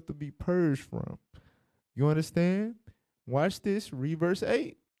yourself to be purged from. You understand? Watch this. Read verse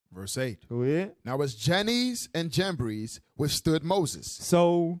 8. Verse 8. Go ahead. Now as Jannes and Jambres withstood Moses.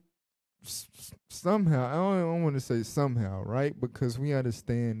 So somehow, I don't want to say somehow, right? Because we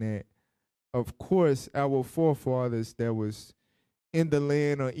understand that, of course, our forefathers that was in the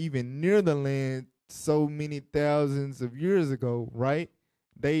land or even near the land so many thousands of years ago, right?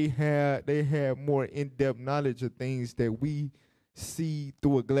 They had more in-depth knowledge of things that we see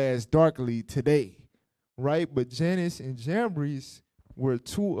through a glass darkly today, right? But Jannes and Jambres were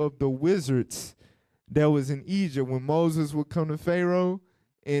two of the wizards that was in Egypt when Moses would come to Pharaoh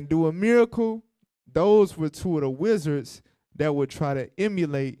and do a miracle. Those were two of the wizards that would try to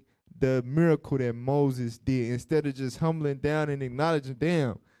emulate the miracle that Moses did. Instead of just humbling down and acknowledging,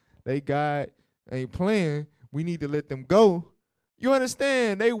 damn, God ain't playing, we need to let them go. You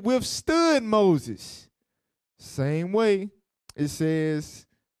understand? They withstood Moses. Same way, it says,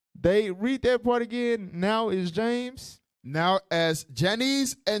 they read that part again. Now is James. Now as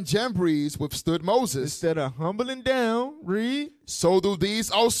Jannes and Jambres withstood Moses. Instead of humbling down, read. So do these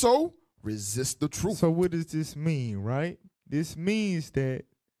also resist the truth. So what does this mean, right? This means that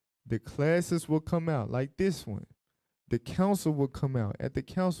the classes will come out like this one. The council will come out at the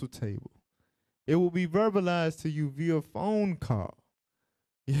council table. It will be verbalized to you via phone call.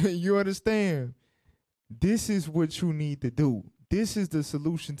 You understand? This is what you need to do. This is the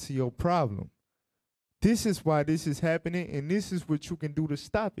solution to your problem. This is why this is happening, and this is what you can do to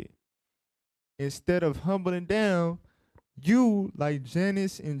stop it. Instead of humbling down, you, like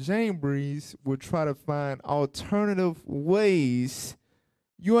Jannes and Jambres, will try to find alternative ways,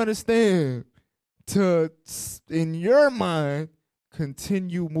 you understand, to, in your mind,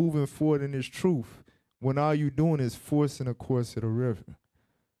 continue moving forward in this truth when all you doing is forcing a course of the river.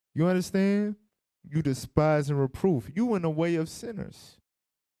 You understand? You despise and reproof. You in the way of sinners.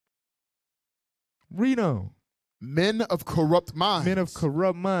 Read on. Men of corrupt minds. Men of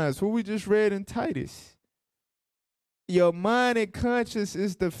corrupt minds. What we just read in Titus. Your mind and conscience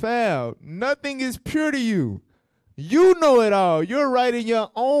is defiled. Nothing is pure to you. You know it all. You're right in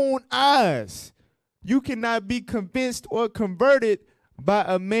your own eyes. You cannot be convinced or converted by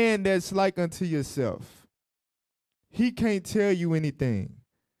a man that's like unto yourself. He can't tell you anything.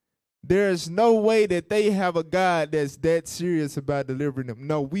 There's no way that they have a God that's that serious about delivering them.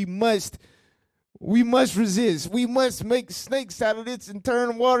 No, we must resist. We must make snakes out of this and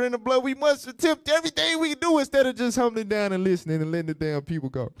turn water into blood. We must attempt everything we can do instead of just humbling down and listening and letting the damn people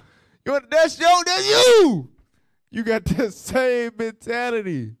go. That's you. You got the same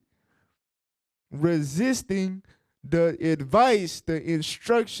mentality. Resisting the advice, the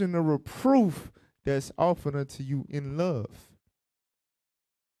instruction, the reproof that's offered unto you in love.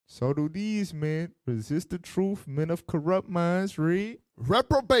 So do these men resist the truth, men of corrupt minds, read.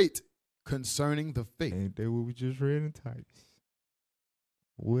 Reprobate concerning the faith. Ain't that what we just read in Titus?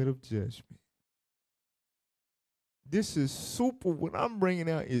 Word of judgment. This is super, what I'm bringing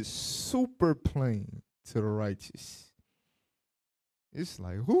out is super plain to the righteous. It's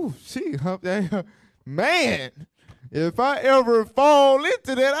like, man, if I ever fall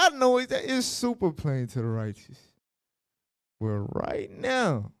into that, I know it's super plain to the righteous. Well, right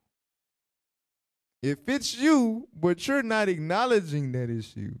now, if it's you, but you're not acknowledging that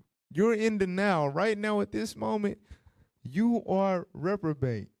it's you, you're in denial right now at this moment, you are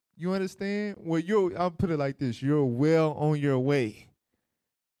reprobate. You understand? Well, I'll put it like this. You're well on your way.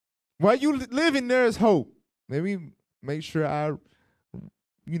 While you living, there's hope. Let me make sure I,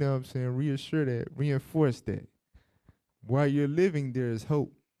 reassure that, reinforce that. While you're living, there is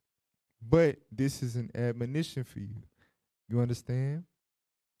hope. But this is an admonition for you. You understand?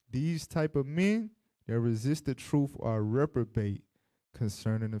 These type of men that resist the truth are reprobate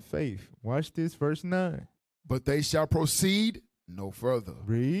concerning the faith. Watch this, verse 9. But they shall proceed no further.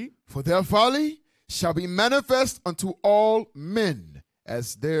 Read. For their folly shall be manifest unto all men,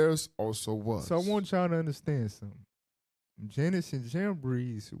 as theirs also was. So I want y'all to understand something. Jannes and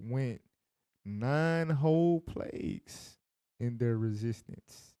Jambres went 9 whole plagues in their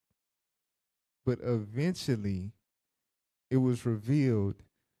resistance. But eventually, it was revealed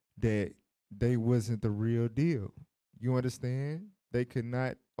that they wasn't the real deal. You understand? They could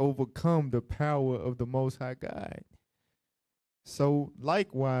not overcome the power of the Most High God. So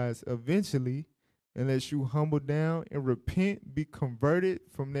likewise, eventually, unless you humble down and repent, be converted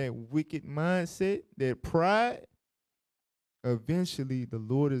from that wicked mindset, that pride, eventually the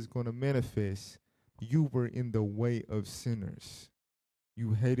Lord is going to manifest You were in the way of sinners.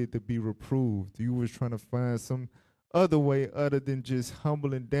 You hated to be reproved. You was trying to find some other way other than just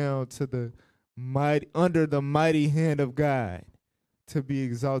humbling down to the mighty, under the mighty hand of God, to be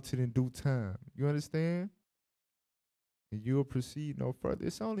exalted in due time. You understand? And you'll proceed no further.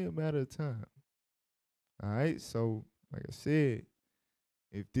 It's only a matter of time. All right? So, like I said,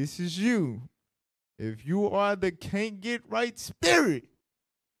 if this is you, if you are the can't get right spirit,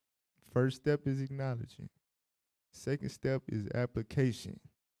 first step is acknowledging. Second step is application.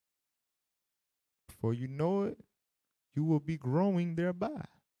 Before you know it, you will be growing thereby.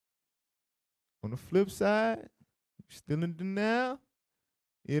 On the flip side, you're still in denial.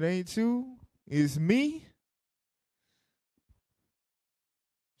 It ain't you, it's me.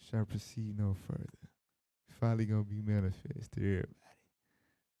 Shall proceed no further. Finally gonna be manifest to everybody.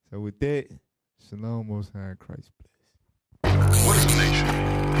 So with that, shalom, Most High, Christ bless. What is a nation?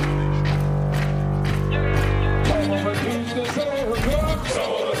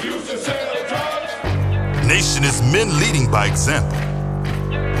 Nation is men leading by example.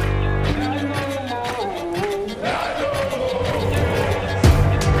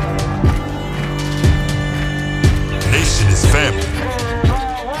 Nation is family.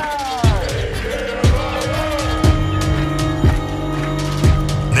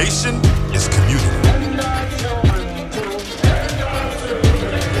 Nation is community.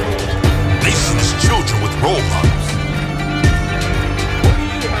 Nation is children with role models.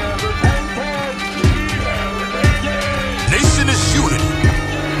 Nation is unity.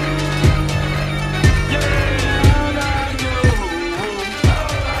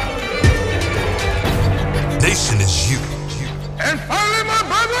 Nation is you.